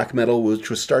of black metal, which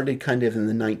was started kind of in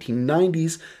the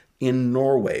 1990s in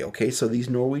Norway. Okay, so these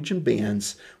Norwegian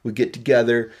bands would get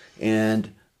together,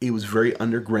 and it was very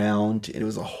underground. It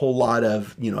was a whole lot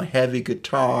of heavy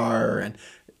guitar and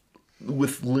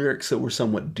with lyrics that were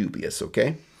somewhat dubious.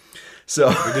 Okay, so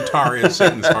The guitar is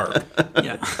Satan's harp.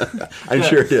 Yeah, I'm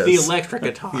sure it is. The electric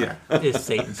guitar is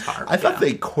Satan's harp. I thought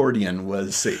the accordion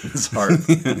was Satan's harp.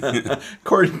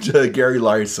 According to Gary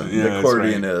Larson, Yeah, the that's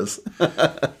accordion right. is.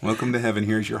 Welcome to heaven,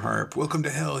 here's your harp. Welcome to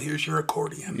hell, here's your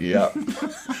accordion. Yep.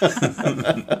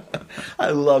 I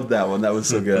love that one. That was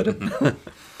so good.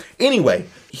 Anyway,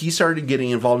 he started getting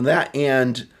involved in that,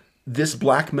 and this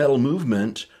black metal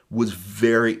movement was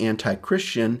very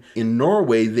anti-Christian. In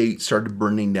Norway, they started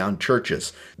burning down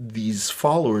churches. These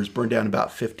followers burned down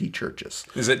about 50 churches.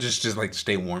 Is it just like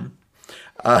stay warm?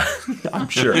 I'm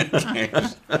sure.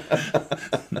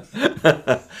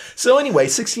 So anyway,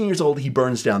 16 years old, he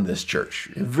burns down this church,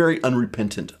 very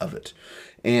unrepentant of it.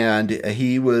 And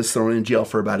he was thrown in jail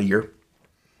for about a year.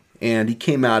 And he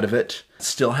came out of it,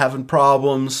 still having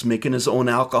problems, making his own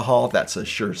alcohol. That's a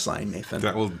sure sign, Nathan.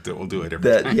 That will do it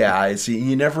every time. Yeah, I see.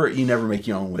 You never make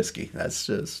your own whiskey. That's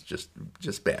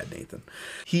just bad, Nathan.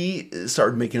 He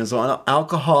started making his own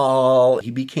alcohol. He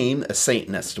became a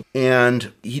Satanist.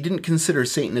 And he didn't consider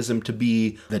Satanism to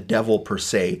be the devil per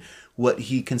se. What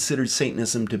he considered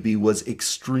Satanism to be was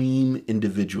extreme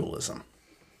individualism.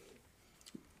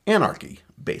 Anarchy,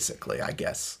 basically, I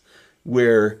guess.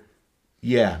 Where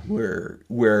you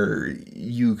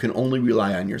can only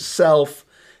rely on yourself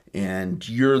and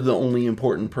you're the only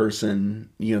important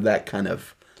person, that kind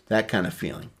of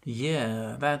feeling.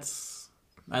 Yeah,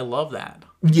 I love that.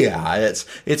 Yeah,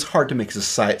 it's hard to make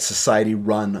society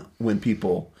run when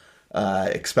people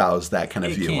espouse that kind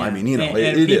of view. Can. I mean, and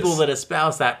it people is. that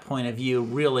espouse that point of view,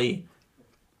 really,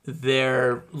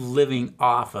 they're living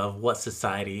off of what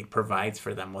society provides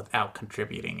for them without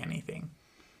contributing anything.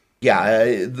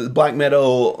 Yeah, the Black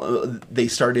Meadow, they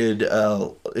started,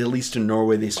 at least in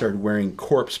Norway, they started wearing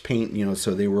corpse paint,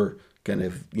 so they were kind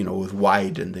of, with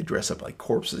white and they dress up like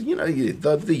corpses,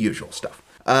 the usual stuff.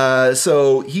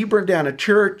 So he burned down a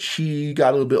church, he got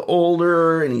a little bit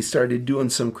older, and he started doing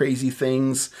some crazy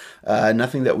things,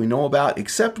 nothing that we know about,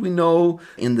 except we know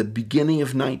in the beginning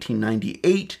of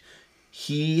 1998,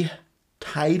 he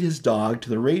tied his dog to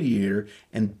the radiator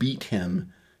and beat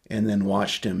him and then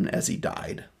watched him as he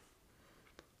died.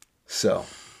 So,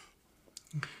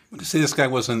 To say this guy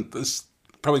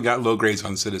probably got low grades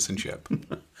on citizenship.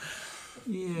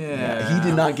 Yeah. He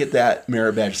did not get that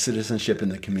merit badge citizenship in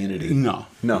the community. No,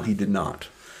 he did not.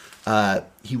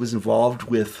 He was involved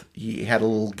he had a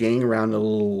little gang around,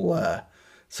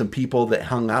 some people that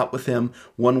hung out with him.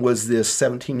 One was this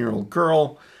 17-year-old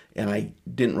girl, and I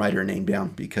didn't write her name down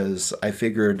because I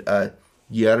figured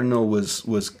Jarno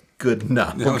was good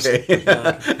enough. Okay.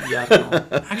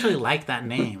 Jarno. I actually like that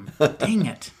name. Dang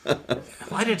it.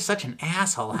 Why did such an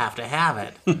asshole have to have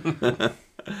it?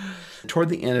 Toward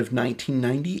the end of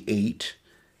 1998,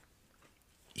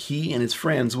 he and his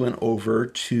friends went over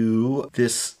to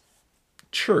this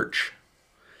church.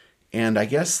 And I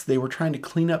guess they were trying to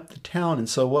clean up the town. And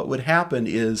so what would happen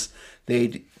is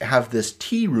they'd have this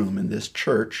tea room in this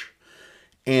church.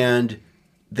 And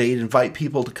they'd invite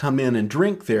people to come in and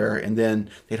drink there. And then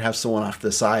they'd have someone off to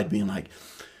the side being like,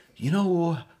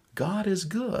 God is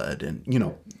good. And,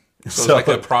 So it's like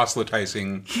a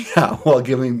proselytizing. Yeah, while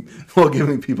giving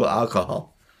people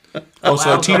alcohol.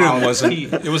 Also, a tea room alcohol.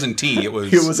 it wasn't tea. It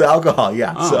was. It was alcohol,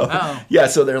 yeah. Oh.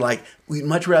 So they're like, we'd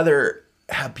much rather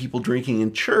have people drinking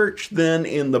in church than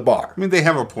in the bar. I mean, they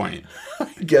have a point.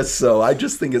 I guess so. I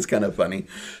just think it's kind of funny.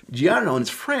 Gianno and his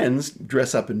friends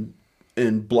dress up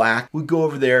in black. Would go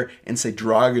over there and say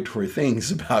derogatory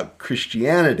things about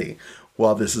Christianity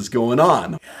while this is going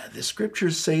on. The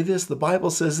scriptures say this, the Bible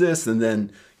says this, and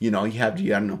then, you have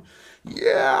Gianno,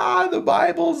 the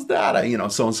Bible's that,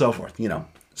 so on and so forth,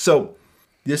 So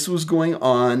this was going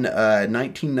on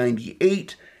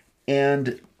 1998,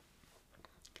 and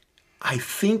I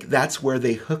think that's where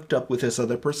they hooked up with this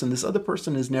other person. This other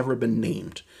person has never been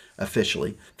named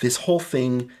officially. This whole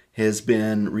thing has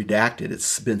been redacted.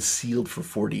 It's been sealed for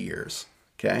 40 years.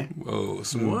 Okay. Whoa,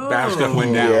 some bad stuff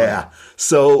went down. Yeah.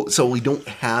 So we don't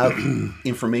have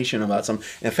information about some.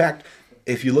 In fact,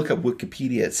 if you look up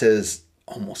Wikipedia, it says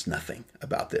almost nothing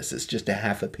about this. It's just a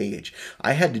half a page.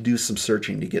 I had to do some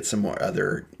searching to get some more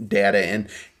other data,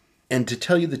 and to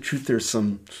tell you the truth, there's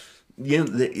some.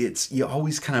 You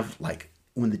always kind of like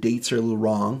when the dates are a little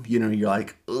wrong. You're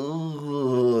like,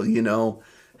 oh,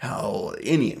 how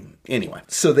anyway.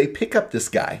 So they pick up this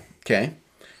guy. Okay.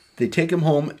 They take him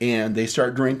home and they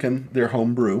start drinking their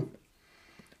home brew.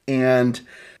 And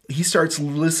he starts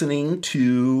listening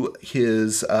to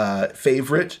his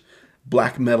favorite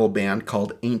black metal band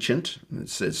called Ancient.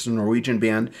 It's a Norwegian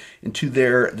band. And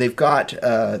they've got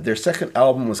their second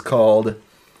album was called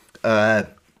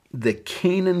The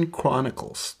Canaan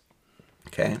Chronicles.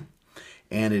 Okay.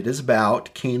 And it is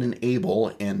about Cain and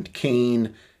Abel, and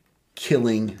Cain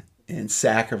killing and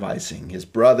sacrificing his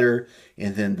brother,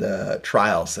 and then the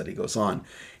trials that he goes on.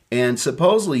 And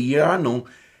supposedly Jarno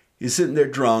is sitting there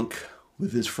drunk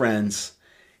with his friends,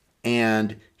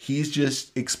 and he's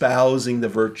just espousing the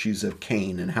virtues of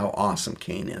Cain and how awesome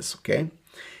Cain is, okay?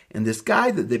 And this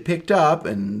guy that they picked up,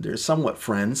 and they're somewhat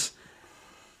friends,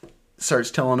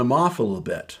 starts telling him off a little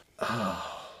bit.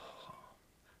 Oh,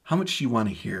 how much do you want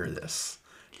to hear this?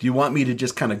 Do you want me to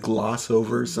just kind of gloss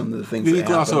over some of the things? We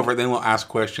gloss over, then we'll ask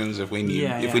questions if we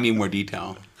need we need more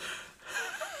detail.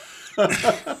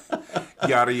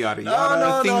 Yada yada No, yada.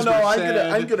 no, Things no.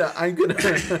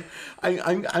 were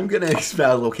I'm gonna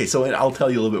expound. Okay, so I'll tell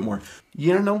you a little bit more.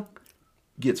 Jarno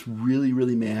gets really,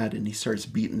 really mad, and he starts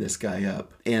beating this guy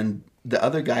up. And the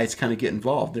other guys kind of get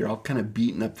involved. They're all kind of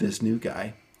beating up this new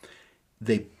guy.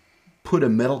 They put a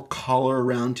metal collar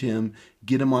around him,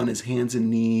 get him on his hands and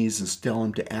knees, and tell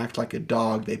him to act like a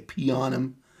dog. They pee on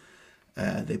him.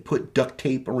 They put duct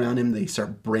tape around him. They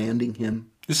start branding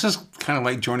him. This is kind of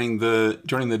like joining the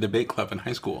debate club in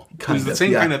high school. Kind It's the of,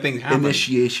 same yeah. kind of thing happened.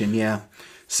 Initiation, yeah.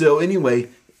 So anyway,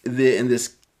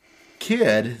 this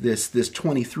kid, this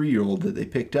 23-year-old that they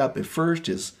picked up at first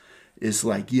is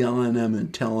like yelling at him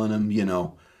and telling him,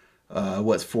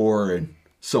 what's for and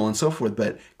so on and so forth.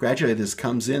 But gradually this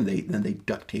comes in. Then they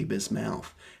duct tape his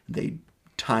mouth. They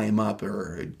tie him up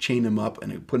or chain him up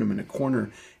and put him in a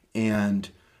corner, and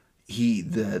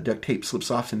the duct tape slips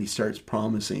off and he starts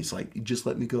promising. He's like, just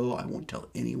let me go. I won't tell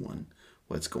anyone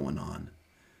what's going on.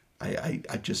 I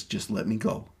just let me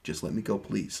go. Just let me go,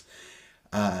 please.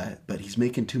 But he's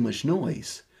making too much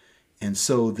noise. And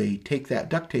so they take that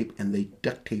duct tape and they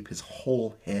duct tape his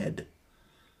whole head.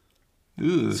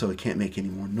 Ooh. So he can't make any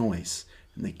more noise.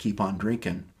 And they keep on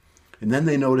drinking. And then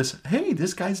they notice, hey,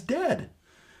 this guy's dead.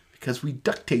 Because we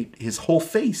duct taped his whole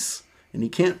face and he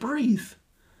can't breathe.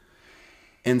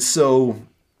 And so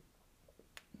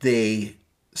they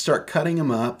start cutting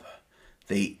him up.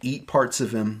 They eat parts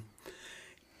of him.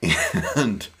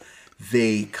 And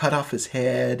they cut off his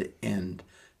head and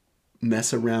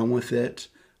mess around with it,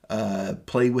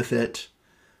 play with it.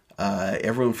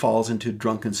 Everyone falls into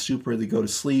drunken stupor. They go to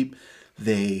sleep.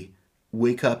 They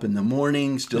wake up in the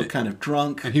morning, still kind of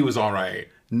drunk. And he was all right.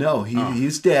 No,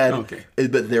 he's dead. Okay.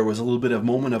 But there was a little bit of a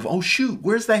moment of, oh, shoot,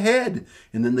 where's the head?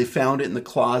 And then they found it in the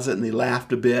closet and they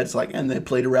laughed a bit. It's like, and they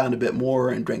played around a bit more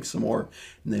and drank some more.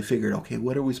 And they figured, okay,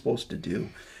 what are we supposed to do?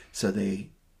 So they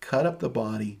cut up the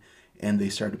body and they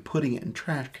started putting it in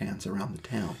trash cans around the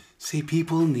town. See,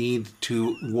 people need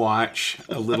to watch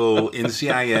a little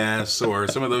NCIS or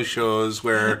some of those shows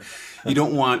where you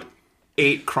don't want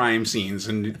 8 crime scenes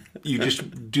and you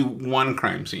just do one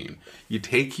crime scene. You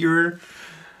take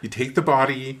the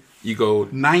body, you go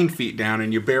 9 feet down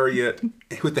and you bury it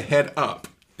with the head up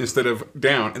instead of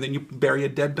down, and then you bury a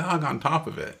dead dog on top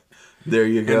of it. There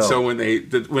you go. And so when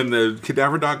the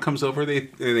cadaver dog comes over, they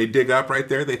dig up right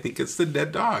there, they think it's the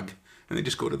dead dog, and they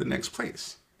just go to the next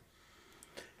place.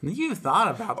 You thought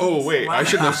about this. Oh, wait, I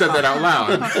shouldn't have said that out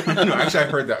loud. No, actually, I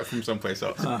heard that from someplace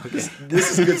else. Okay.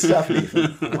 This is good stuff,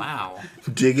 Nathan. Wow.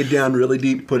 Dig it down really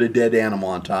deep, put a dead animal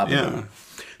on top of it.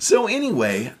 So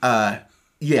anyway,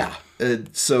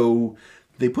 so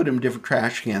they put him in different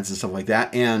trash cans and stuff like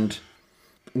that, and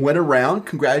went around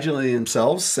congratulating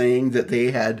themselves, saying that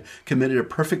they had committed a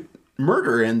perfect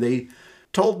murder, and they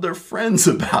told their friends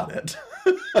about it.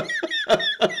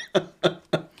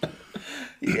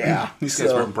 Yeah. These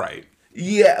guys weren't bright.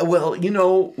 Yeah, well,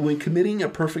 when committing a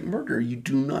perfect murder, you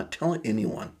do not tell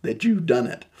anyone that you've done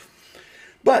it.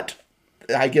 But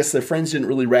I guess their friends didn't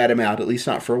really rat him out, at least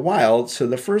not for a while. So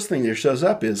the first thing that shows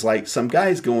up is like some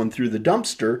guys going through the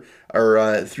dumpster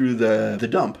or through the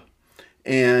dump.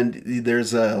 And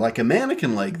there's like a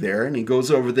mannequin leg there, and he goes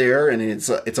over there, and it's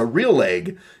a real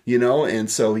leg, and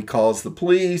so he calls the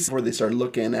police, where they start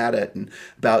looking at it, and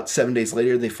about 7 days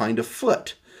later, they find a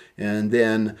foot. And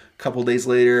then a couple days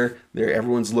later,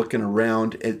 everyone's looking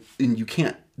around, and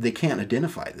they can't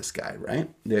identify this guy, right?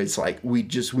 It's like, we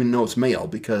know it's male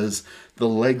because the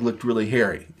leg looked really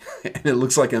hairy, and it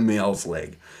looks like a male's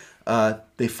leg.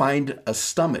 They find a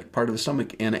stomach, part of the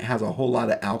stomach, and it has a whole lot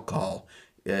of alcohol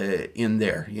in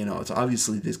there. It's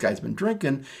obviously this guy's been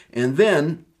drinking. And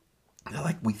then they're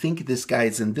like, we think this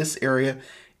guy's in this area,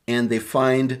 and they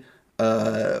find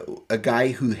a guy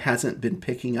who hasn't been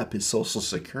picking up his Social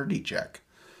Security check.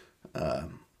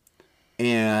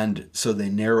 And so they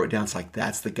narrow it down. It's like,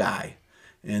 that's the guy.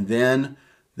 And then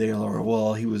they're like,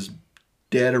 well, he was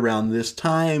dead around this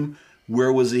time.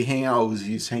 Where was he hanging out?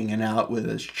 He's hanging out with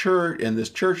his church in this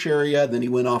church area. Then he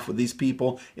went off with these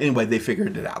people. Anyway, they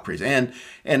figured it out.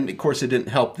 And of course, it didn't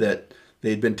help that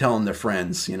they'd been telling their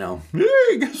friends,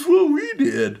 hey, guess what we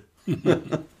did?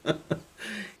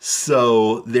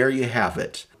 So there you have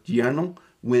it. Jarno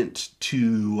went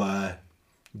to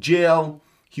jail.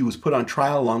 He was put on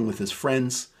trial along with his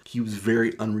friends. He was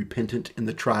very unrepentant in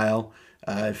the trial.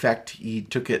 In fact, he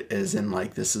took it as in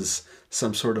like this is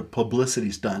some sort of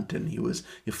publicity stunt, and he was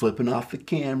flipping off the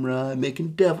camera,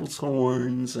 making devil's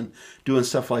horns, and doing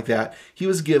stuff like that. He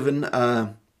was given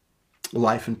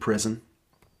life in prison.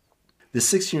 The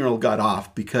 16-year-old got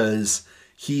off because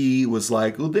he was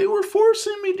like, well, they were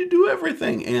forcing me to do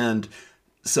everything. And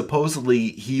supposedly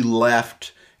he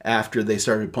left after they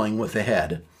started playing with the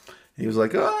head. He was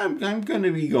like, oh, I'm going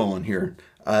to be going here.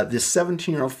 This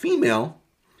 17-year-old female,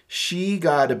 she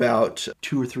got about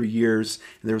 2 or 3 years.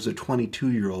 And there was a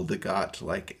 22-year-old that got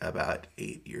like about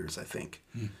 8 years, I think.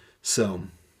 So,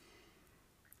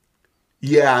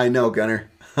 yeah, I know, Gunner.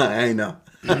 I know.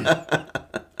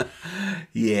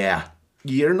 Yeah.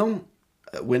 Jarno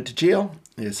went to jail,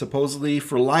 supposedly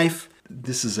for life.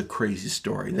 This is a crazy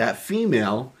story. That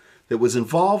female that was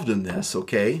involved in this,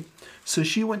 okay, so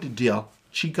she went to jail.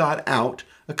 She got out.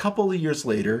 A couple of years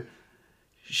later,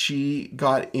 she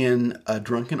got in a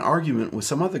drunken argument with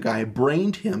some other guy,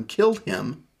 brained him, killed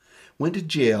him, went to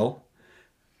jail,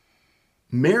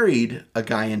 married a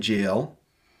guy in jail,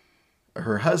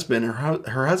 her husband.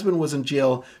 Her husband was in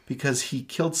jail because he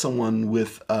killed someone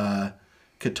with a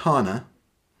katana,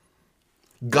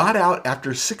 got out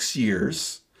after 6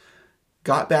 years,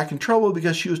 got back in trouble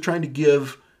because she was trying to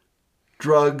give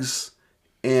drugs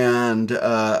and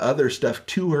other stuff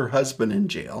to her husband in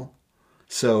jail.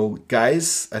 So,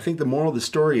 guys, I think the moral of the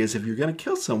story is if you're going to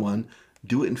kill someone,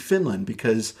 do it in Finland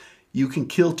because you can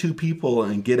kill 2 people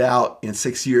and get out in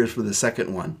 6 years for the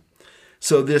second one.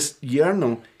 So this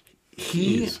Jarno,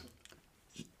 he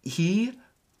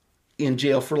in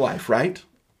jail for life, right?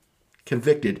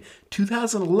 Convicted.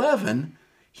 2011,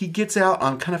 he gets out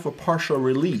on kind of a partial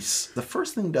release. The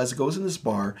first thing he does, goes in this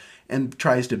bar and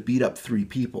tries to beat up 3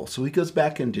 people. So he goes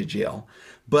back into jail.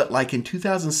 But like in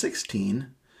 2016,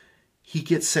 he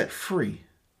gets set free.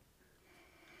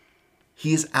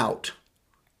 He is out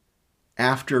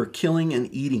after killing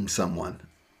and eating someone.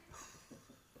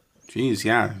 Jeez,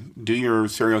 yeah. Do your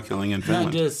serial killing in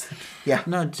Finland.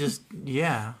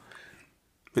 Yeah.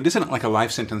 But isn't it like a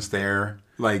life sentence there,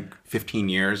 like 15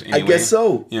 years anyway? I guess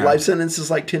so. Yeah. Life sentence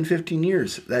is like 10, 15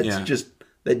 years.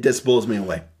 That just blows me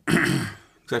away.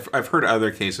 I've heard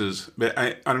other cases, but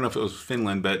I don't know if it was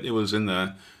Finland, but it was in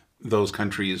those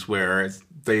countries where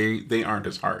they aren't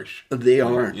as harsh. They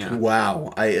aren't. Yeah.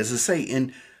 Wow. As I say,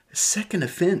 in second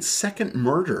offense, second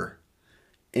murder,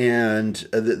 and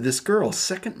this girl,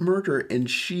 second murder, and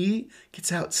she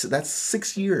gets out. So that's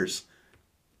 6 years.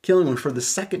 Killing him for the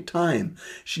second time.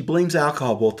 She blames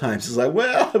alcohol both times. She's like,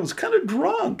 well, I was kind of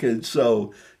drunk. And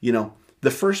so,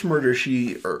 the first murder,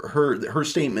 her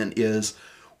statement is,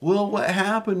 well, what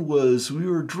happened was we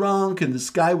were drunk and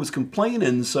this guy was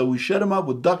complaining, so we shut him up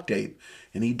with duct tape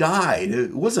and he died.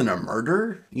 It wasn't a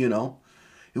murder, It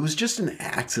was just an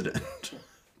accident.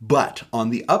 But on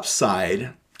the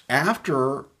upside,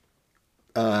 after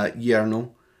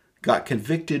Jarno got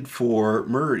convicted for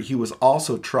murder, he was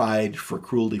also tried for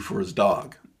cruelty for his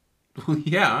dog.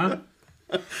 Yeah.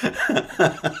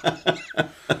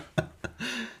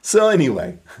 So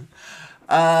anyway,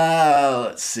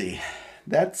 let's see.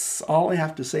 That's all I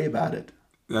have to say about it.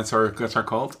 That's our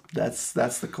cult? That's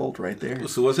the cult right there.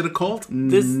 So was it a cult?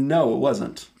 No, it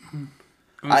wasn't.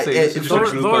 It's just a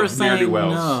group of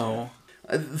ne'er-do-wells. No.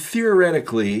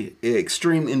 Theoretically,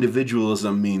 extreme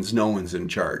individualism means no one's in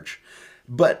charge.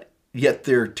 But yet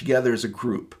they're together as a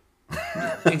group.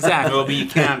 Exactly. Well, but you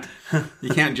can't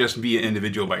just be an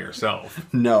individual by yourself.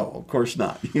 No, of course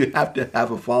not. You have to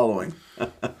have a following.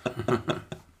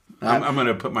 I'm going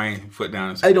to put my foot down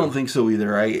and say I don't think so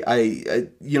either.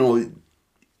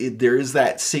 There is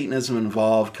that Satanism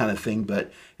involved kind of thing,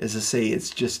 but as I say, it's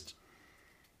just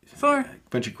a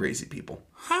bunch of crazy people.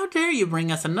 How dare you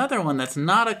bring us another one that's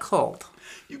not a cult?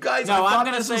 You guys, No, I I'm thought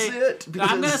gonna this say was it.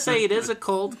 I'm gonna say it is a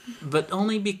cult, but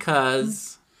only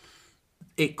because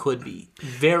it could be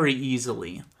very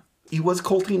easily. He was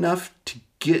culty enough to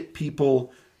get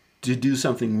people to do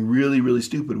something really, really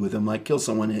stupid with him, like kill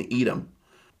someone and eat them,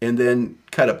 and then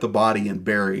cut up the body and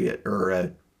bury it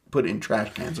or put it in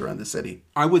trash cans around the city.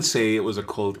 I would say it was a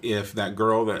cult if that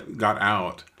girl that got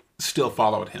out still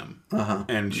followed him.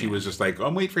 And she was just like,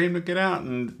 I'm waiting for him to get out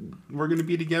and we're going to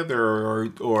be together or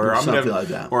I'm something gonna, like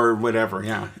that. Or whatever,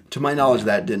 yeah. To my knowledge,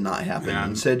 that did not happen. Yeah.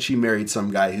 Instead, she married some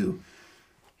guy who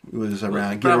was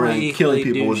around, Probably killing equally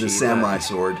people with his douchey, samurai but-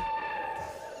 sword.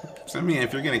 So, I mean,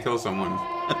 if you're going to kill someone,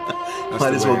 that's Might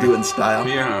the as well way. do it in style.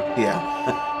 Yeah.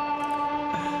 Yeah.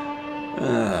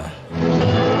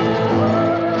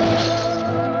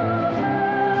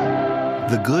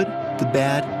 The good, the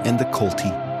bad, and the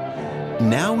culty.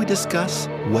 Now we discuss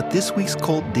what this week's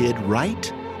cult did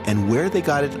right and where they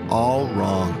got it all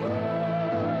wrong.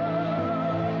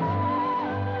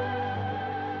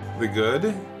 The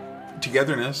good,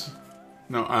 togetherness.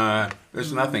 No,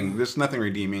 there's nothing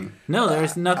redeeming. No,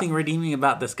 there's nothing redeeming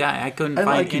about this guy. I couldn't I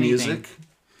find like anything. music.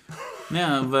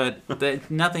 No, but there's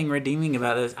nothing redeeming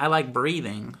about this. I like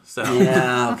breathing. So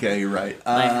Yeah, okay, you're right.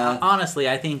 honestly,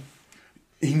 I think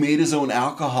He made his own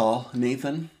alcohol,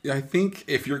 Nathan. I think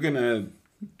if you're going to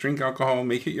drink alcohol,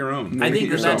 make it your own. I Make it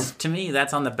think yourself. that's, to me,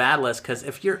 that's on the bad list, because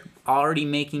if you're already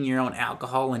making your own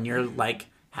alcohol and you're like,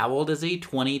 how old is he?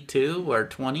 22 or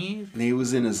 20? He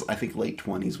was in his, I think, late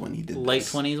 20s when he did Late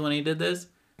this. 20s when he did this?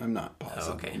 I'm not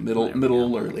positive. Okay.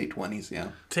 Middle or late 20s, yeah.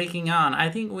 I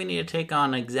think we need to take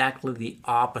on exactly the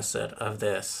opposite of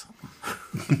this.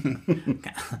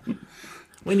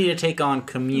 We need to take on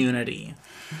Community.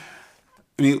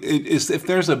 I mean, if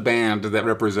there's a band that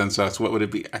represents us, what would it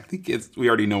be? I think we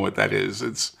already know what that is.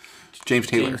 It's James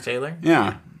Taylor. James Taylor?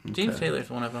 Yeah. James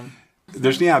Taylor's one of them.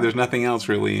 There's nothing else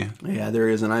really. Yeah, there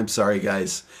is, and I'm sorry,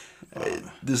 guys.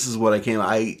 This is what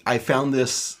I found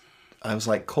this, I was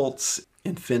like, cults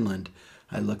in Finland.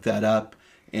 I looked that up,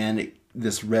 and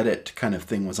this Reddit kind of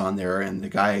thing was on there, and the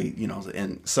guy,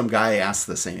 and some guy asked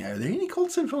the same, are there any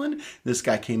cults in Finland? This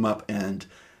guy came up, and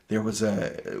there was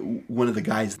one of the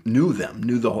guys knew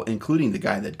the whole, including the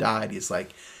guy that died. He's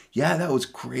like, yeah, that was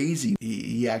crazy.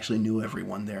 He actually knew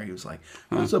everyone there. He was like,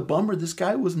 it was a bummer. This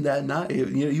guy wasn't that nice.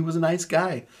 He was a nice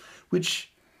guy,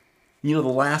 which, the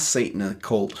last Satan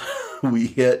cult we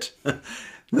hit,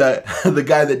 the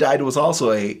guy that died was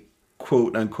also a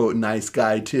quote unquote nice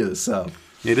guy too. So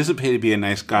It doesn't pay to be a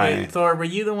nice guy. Wait, Thor, were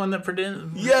you the one that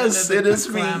predicted? Yes, it is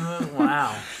me.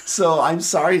 Wow. So I'm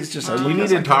sorry. It's just We need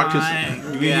to talk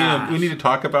Yeah. we need to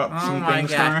talk about Oh some my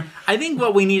things, gosh. Tara. I think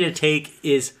what we need to take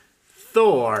is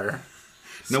Thor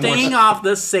No more staying off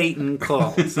the Satan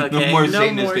cults. Okay? more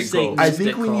Satanistic cults. I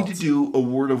think we need to cults. do a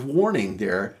word of warning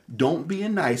there. Don't be a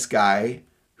nice guy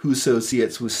who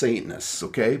associates with Satanists,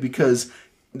 okay? Because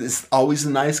it's always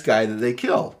the nice guy that they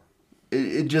kill.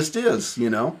 It just is,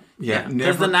 Yeah,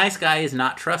 Because the nice guy is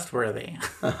not trustworthy.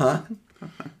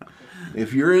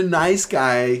 If you're a nice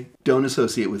guy, don't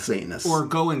associate with Satanists. or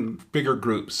go in bigger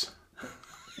groups.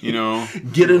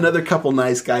 Get another couple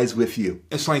nice guys with you.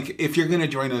 It's like if you're going to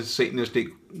join a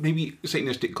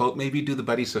Satanistic cult, maybe do the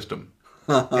buddy system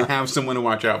and have someone to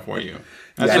watch out for you.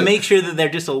 And make sure that they're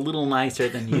just a little nicer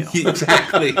than you.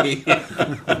 Exactly.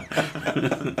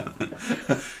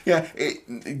 Yeah,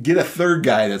 get a third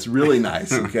guy that's really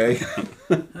nice, okay?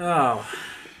 Oh.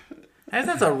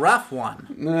 That's a rough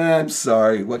one. I'm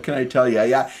sorry. What can I tell you?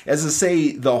 Yeah, as I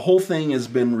say, the whole thing has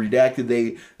been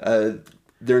redacted.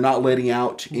 They're not letting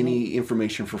out any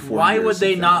information for 4 years. Why would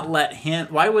they not let him?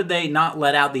 Why would they not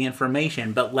let out the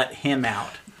information but let him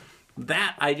out?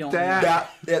 That I don't know.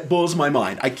 That blows my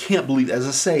mind. I can't believe, as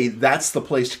I say, that's the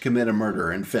place to commit a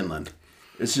murder in Finland.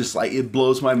 It's just like, it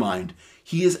blows my mind.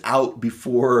 He is out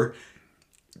before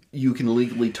you can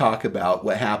legally talk about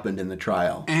what happened in the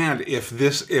trial. And if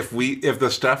the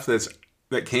stuff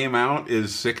that came out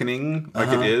is sickening, like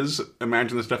it is,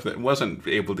 imagine the stuff that wasn't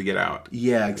able to get out.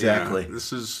 Yeah, exactly. Yeah,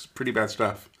 this is pretty bad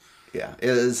stuff. Yeah,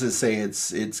 as I say,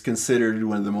 it's considered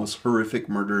one of the most horrific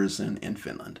murders in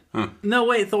Finland. No,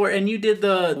 wait, Thor, and you did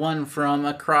the one from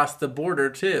across the border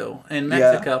too in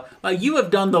Mexico. You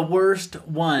have done the worst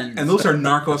ones. And those are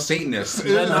narco-Satanists.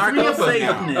 the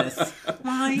narco-Satanists.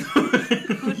 My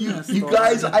goodness, You Thor.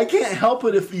 guys, I can't help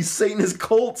it if these Satanist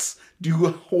cults do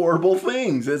horrible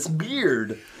things. It's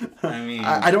weird. I mean,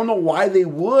 I don't know why they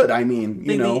would. I mean,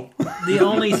 The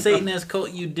only Satanist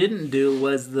cult you didn't do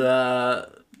was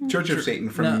the... Church of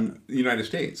Satan from the United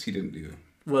States, he didn't do.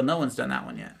 Well, no one's done that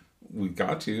one yet. We've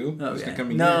got to. It's the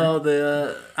coming No,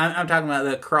 year. I'm talking about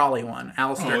the Crawley one,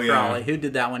 Alistair Oh, yeah. Crawley. Who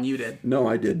did that one? You did. No,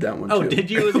 I did that one too. Oh, did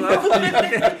you as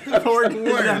well? Thor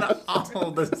did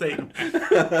all the same.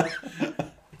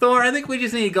 Thor, I think we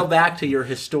just need to go back to your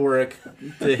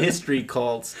the history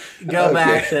cults. Go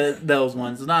back to those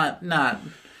ones. Not.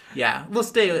 Yeah, we'll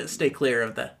stay clear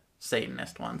of the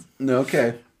Satanist ones.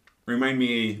 Okay. Remind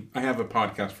me, I have a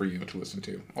podcast for you to listen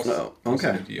to. I'll okay.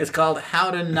 send it to you. It's called How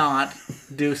to Not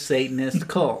Do Satanist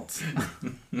Cults.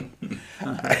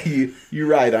 You're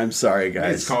right. I'm sorry,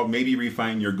 guys. It's called Maybe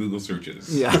Refine Your Google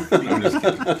Searches. Yeah. I'm just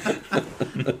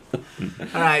kidding.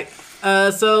 All right.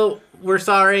 So we're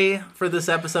sorry for this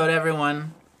episode,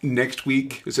 everyone. Next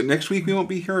week, is it next week we won't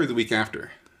be here or the week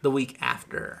after? The week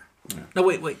after. No,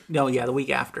 wait. No, yeah, the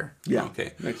week after. Yeah.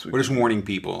 Okay. Next week. We're just warning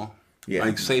people. Yeah.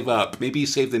 Like, save up. Maybe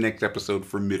save the next episode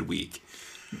for midweek.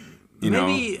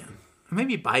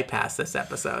 Maybe bypass this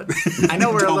episode. I know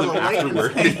we're a Tell little them late in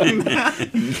afterward. saying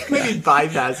that. Maybe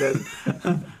bypass it.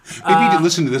 Maybe to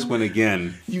listen to this one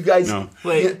again. You guys, No.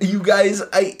 Wait. you guys,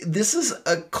 this is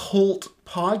a cult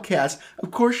podcast.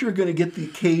 Of course, you're going to get the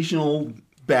occasional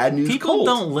bad news. People cult.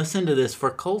 don't listen to this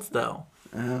for cults, though.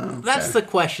 That's the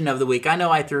question of the week. I know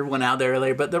I threw one out there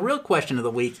earlier, but the real question of the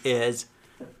week is,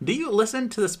 do you listen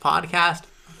to this podcast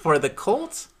for the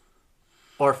cults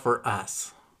or for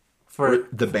us? For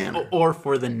the banter. Or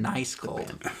for the nice cold.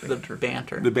 The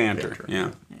banter. The banter.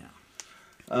 Yeah.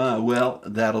 Well,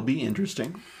 that'll be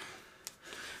interesting.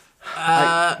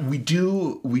 We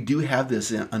do have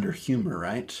this under humor,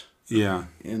 right? Yeah.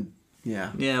 And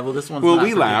yeah. Yeah, well, this one's Well, not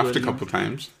we laughed a particularly- couple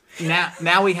times.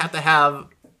 Now we have to have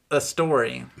a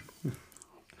story.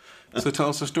 So tell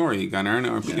us a story, Gunnar,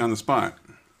 or put you on the spot.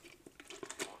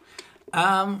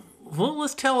 Well,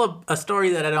 let's tell a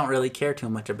story that I don't really care too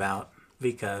much about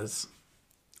because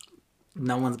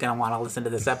no one's going to want to listen to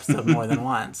this episode more than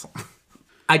once.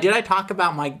 Did I talk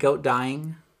about my goat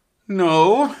dying?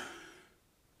 No.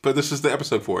 But this is the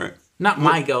episode for it. Not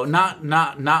my goat. Not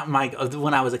my goat.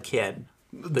 When I was a kid.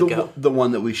 The goat. The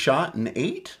one that we shot and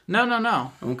ate?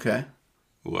 No. Okay.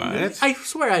 What? I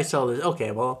swear I saw this.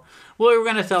 Okay, well, we're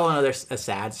going to tell a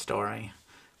sad story.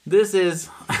 This is,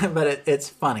 but it's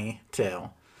funny, too.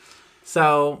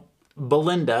 So,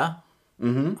 Belinda,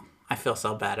 I feel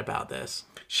so bad about this.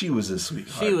 She was a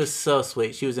sweetheart. She was so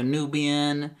sweet. She was a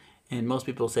Nubian, and most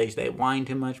people say they whine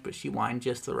too much, but she whined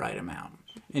just the right amount.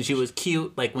 And she was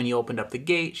cute. Like, when you opened up the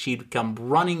gate, she'd come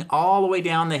running all the way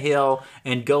down the hill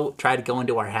and try to go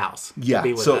into our house.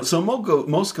 Yeah, so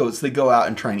most goats, they go out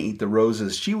and try and eat the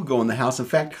roses. She would go in the house. In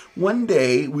fact, one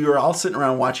day, we were all sitting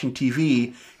around watching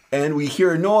TV, and we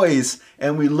hear a noise,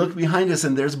 and we look behind us,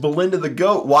 and there's Belinda the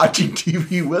goat watching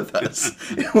TV with us.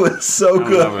 It was so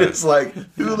good. It's like,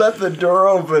 who left the door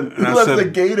open? Who left the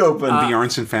gate open? The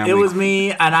Arnson family. It was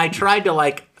me, and I tried to,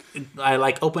 I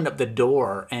opened up the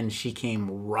door, and she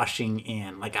came rushing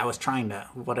in. I was trying to,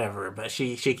 whatever, but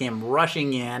she came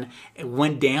rushing in,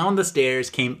 went down the stairs,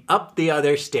 came up the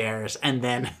other stairs, and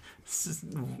then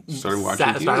started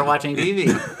watching TV.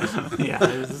 Yeah,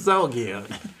 it was so cute.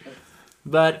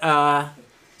 But,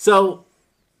 so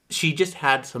she just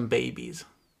had some babies,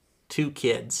 2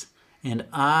 kids, and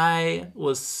I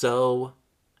was so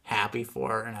happy for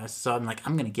her, and I'm like,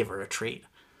 I'm going to give her a treat.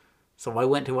 So I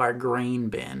went to our grain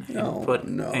bin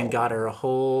and got her a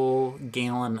whole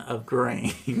gallon of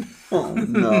grain. Oh,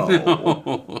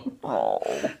 no.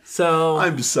 So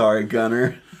I'm sorry,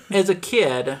 Gunnar. as a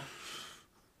kid,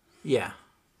 yeah.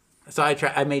 So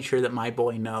I made sure that my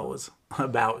boy knows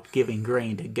about giving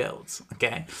grain to goats,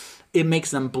 okay? It makes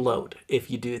them bloat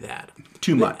if you do that.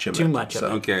 Too much of it. Too much of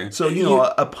it. Okay. So,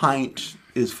 a pint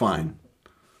is fine.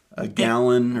 A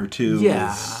gallon or 2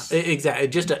 Yeah, is... exactly.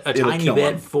 Just a tiny kill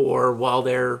bit them. for while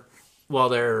you're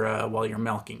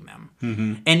milking them.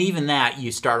 Mm-hmm. And even that,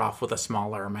 you start off with a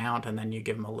smaller amount, and then you can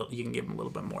give them a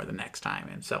little bit more the next time,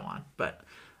 and so on. But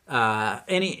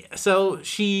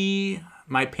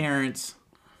my parents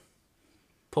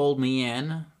pulled me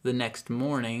in the next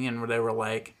morning, and they were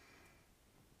like,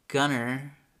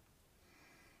 Gunnar,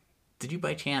 did you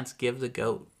by chance give the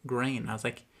goat grain? I was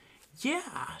like,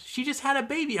 yeah, she just had a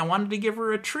baby. I wanted to give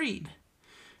her a treat.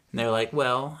 And they're like,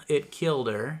 well, it killed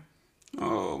her.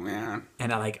 Oh, man.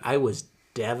 And I was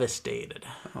devastated.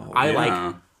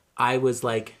 yeah.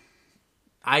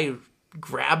 I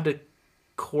grabbed a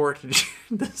quart.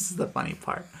 This is the funny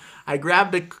part. I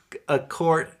grabbed a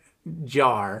quart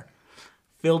jar,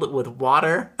 filled it with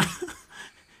water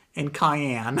and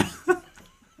cayenne,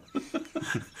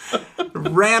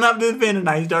 ran up to the bin, and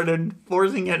I started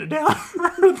forcing it down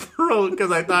her throat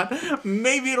because I thought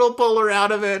maybe it'll pull her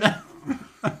out of it.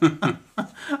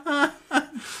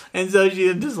 And so she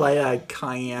had just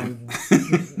cayenne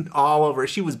all over.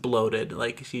 She was bloated,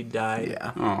 she died.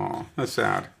 Yeah. Oh, that's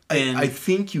sad. I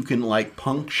think you can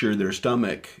puncture their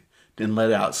stomach and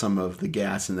let out some of the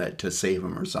gas in that to save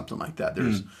them or something like that.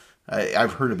 There's,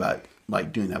 I've heard about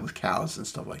doing that with cows and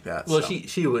stuff like that. Well, so.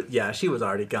 she was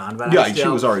already gone. But Yeah, she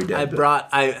was already dead.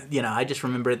 I just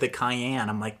remembered the cayenne.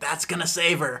 I'm like, that's gonna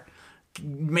save her.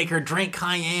 Make her drink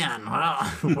cayenne. Well,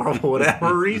 for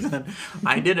whatever reason,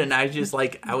 I didn't. I just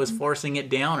I was forcing it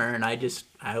down her, and I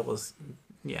was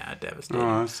devastated.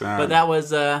 Oh, that's sad. But that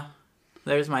was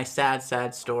there's my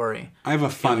sad story. I have a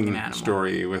Killing an fun animal.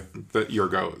 story with your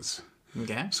goats.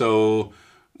 Okay. So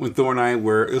when Thor and I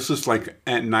this was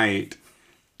at night,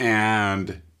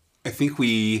 and I think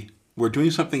we were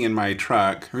doing something in my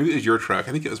truck. Maybe it was your truck.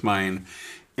 I think it was mine.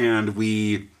 And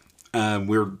we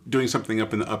were doing something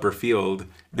up in the upper field.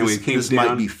 And we came this down.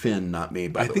 might be Finn, not me,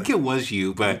 by the way. I think it was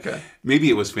you, but Okay. maybe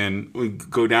it was Finn. We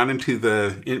go down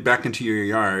back into your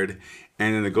yard,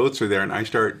 and then the goats are there, and I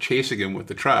start chasing him with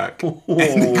the truck. And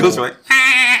the goats are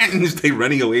and they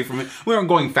running away from it. We weren't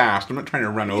going fast. I'm not trying to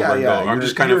run over a goat. I'm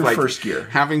just kind of in first gear.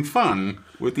 having fun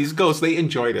with these goats. They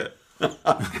enjoyed it.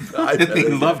 I They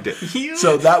loved it.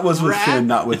 So that was with Finn,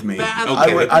 not with me. Bad-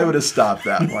 I would have stopped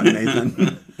that one,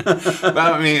 Nathan. But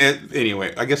I mean,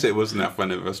 anyway, I guess it wasn't that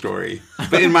fun of a story.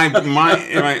 But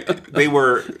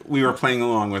we were playing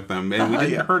along with them, and we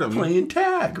didn't hurt them. Playing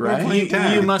tag, right? playing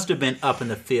tag. You must have been up in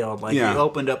the field. Like, Yeah. you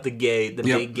opened up the gate, the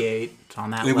big gate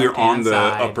on that And we were on the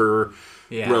side. upper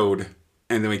Yeah. road,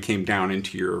 and then we came down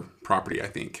into your property, I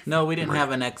think. No, we didn't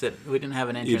have an exit. We didn't have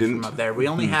an entrance didn't? from up there. We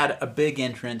only had a big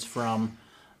entrance from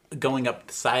going up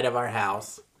the side of our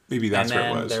house. Maybe that's and where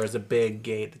it then was. there was a big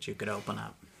gate that you could open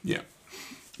up. Yeah,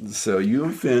 So you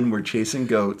and Finn were chasing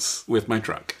goats with my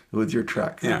truck. with your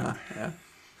truck. Yeah.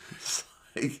 It's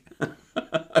like,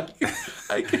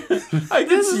 I can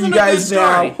This see isn't you a guys good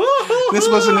now. This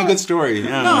wasn't a good story.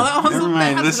 Yeah. No, that was Never a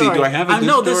mind. bad Let's see. story. Do I have a good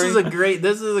know story?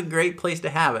 this is a great place to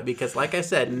have it because, like I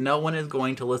said, no one is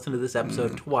going to listen to this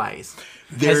episode twice,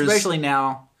 There's- especially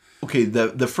now. Okay,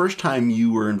 the first time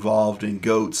you were involved in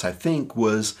goats, I think,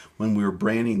 was when we were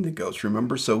branding the goats.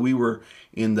 Remember? So we were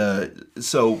in the.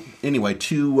 So anyway,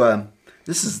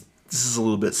 this is a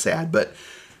little bit sad, but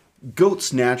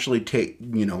goats naturally take,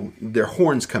 their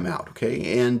horns come out,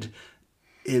 okay, and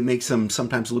it makes them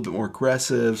sometimes a little bit more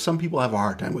aggressive. Some people have a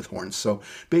hard time with horns. So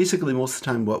basically, most of the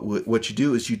time, what you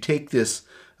do is you take this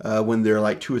when they're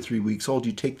like 2 or 3 weeks old.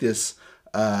 You take this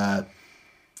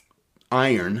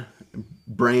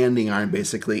branding iron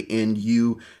basically, and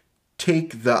you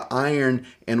take the iron,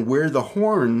 and where the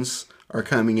horns are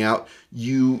coming out,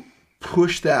 you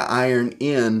push that iron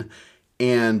in,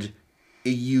 and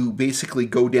you basically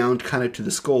go down kind of to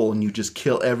the skull, and you just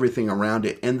kill everything around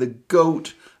it. And the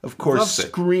goat, of course, Loves it.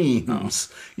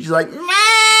 screams. He's like,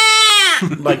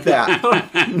 "Meow!" like that.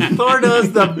 Thor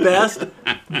does the best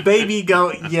baby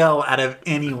goat yell out of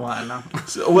anyone.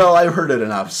 Well, I've heard it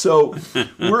enough. So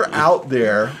we're out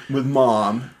there with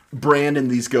Mom branding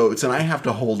these goats, and I have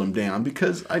to hold them down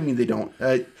because, I mean, they don't.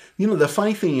 The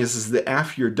funny thing is that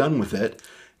after you're done with it,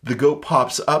 the goat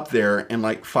pops up there, and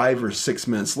like 5 or 6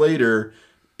 minutes later,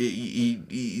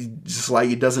 he just like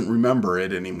he doesn't remember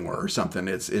it anymore or something.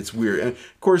 It's weird. And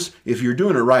of course, if you're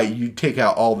doing it right, you take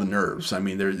out all the nerves. I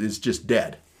mean, it's just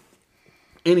dead.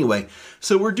 Anyway,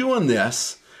 so we're doing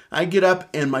this. I get up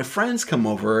and my friends come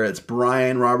over. It's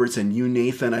Brian Roberts and you,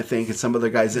 Nathan, I think, and some other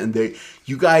guys. And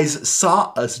you guys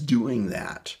saw us doing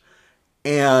that.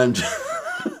 And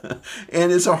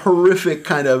and it's a horrific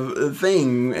kind of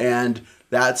thing. And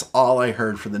that's all I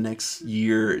heard for the next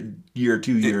year or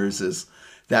 2 years is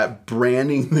that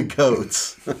branding the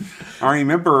goats. I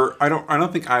remember. I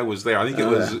don't think I was there. I think it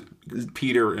was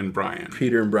Peter and Brian.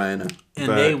 Peter and Brian. And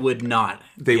But they would not.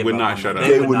 They would not shut up.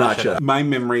 They would not shut up. My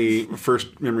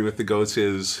first memory with the goats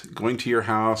is going to your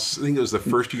house. I think it was the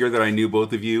first year that I knew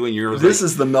both of you, and you're This like,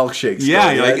 is the milkshake story.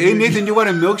 yeah, you're like, right? hey Nathan, do you want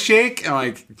a milkshake? And I'm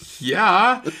like,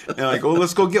 yeah. And like, oh,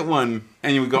 let's go get one.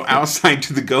 And you would go outside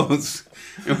to the goats,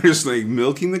 and we're just like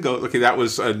milking the goat. Okay, that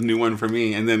was a new one for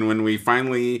me. And then when we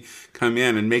finally come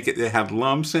in and make it, it had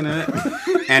lumps in it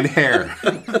and hair.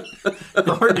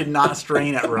 Thor did not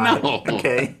strain it right. No.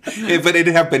 Okay. But it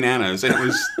did have bananas, and it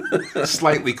was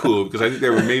slightly cool because I think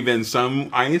there may have been some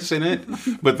ice in it,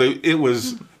 but it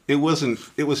was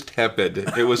tepid.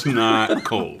 It was not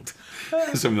cold.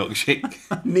 It's a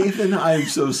milkshake. Nathan, I'm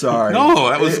so sorry. No,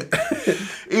 that was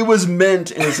It was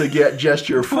meant as a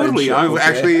gesture of totally. friendship.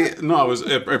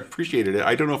 Okay? I appreciated it.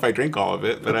 I don't know if I drank all of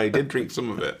it, but I did drink some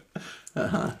of it.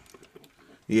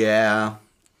 Yeah.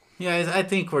 Yeah, I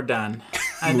think we're done.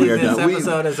 I We think are this done.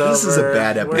 episode is over. This is a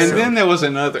bad episode. And then there was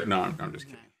another. No, I'm just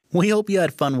kidding. We hope you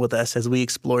had fun with us as we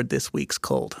explored this week's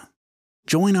cult.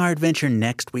 Join our adventure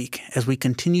next week as we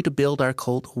continue to build our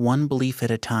cult one belief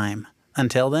at a time.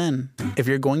 Until then, if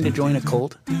you're going to join a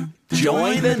cult,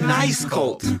 join the nice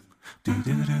cult.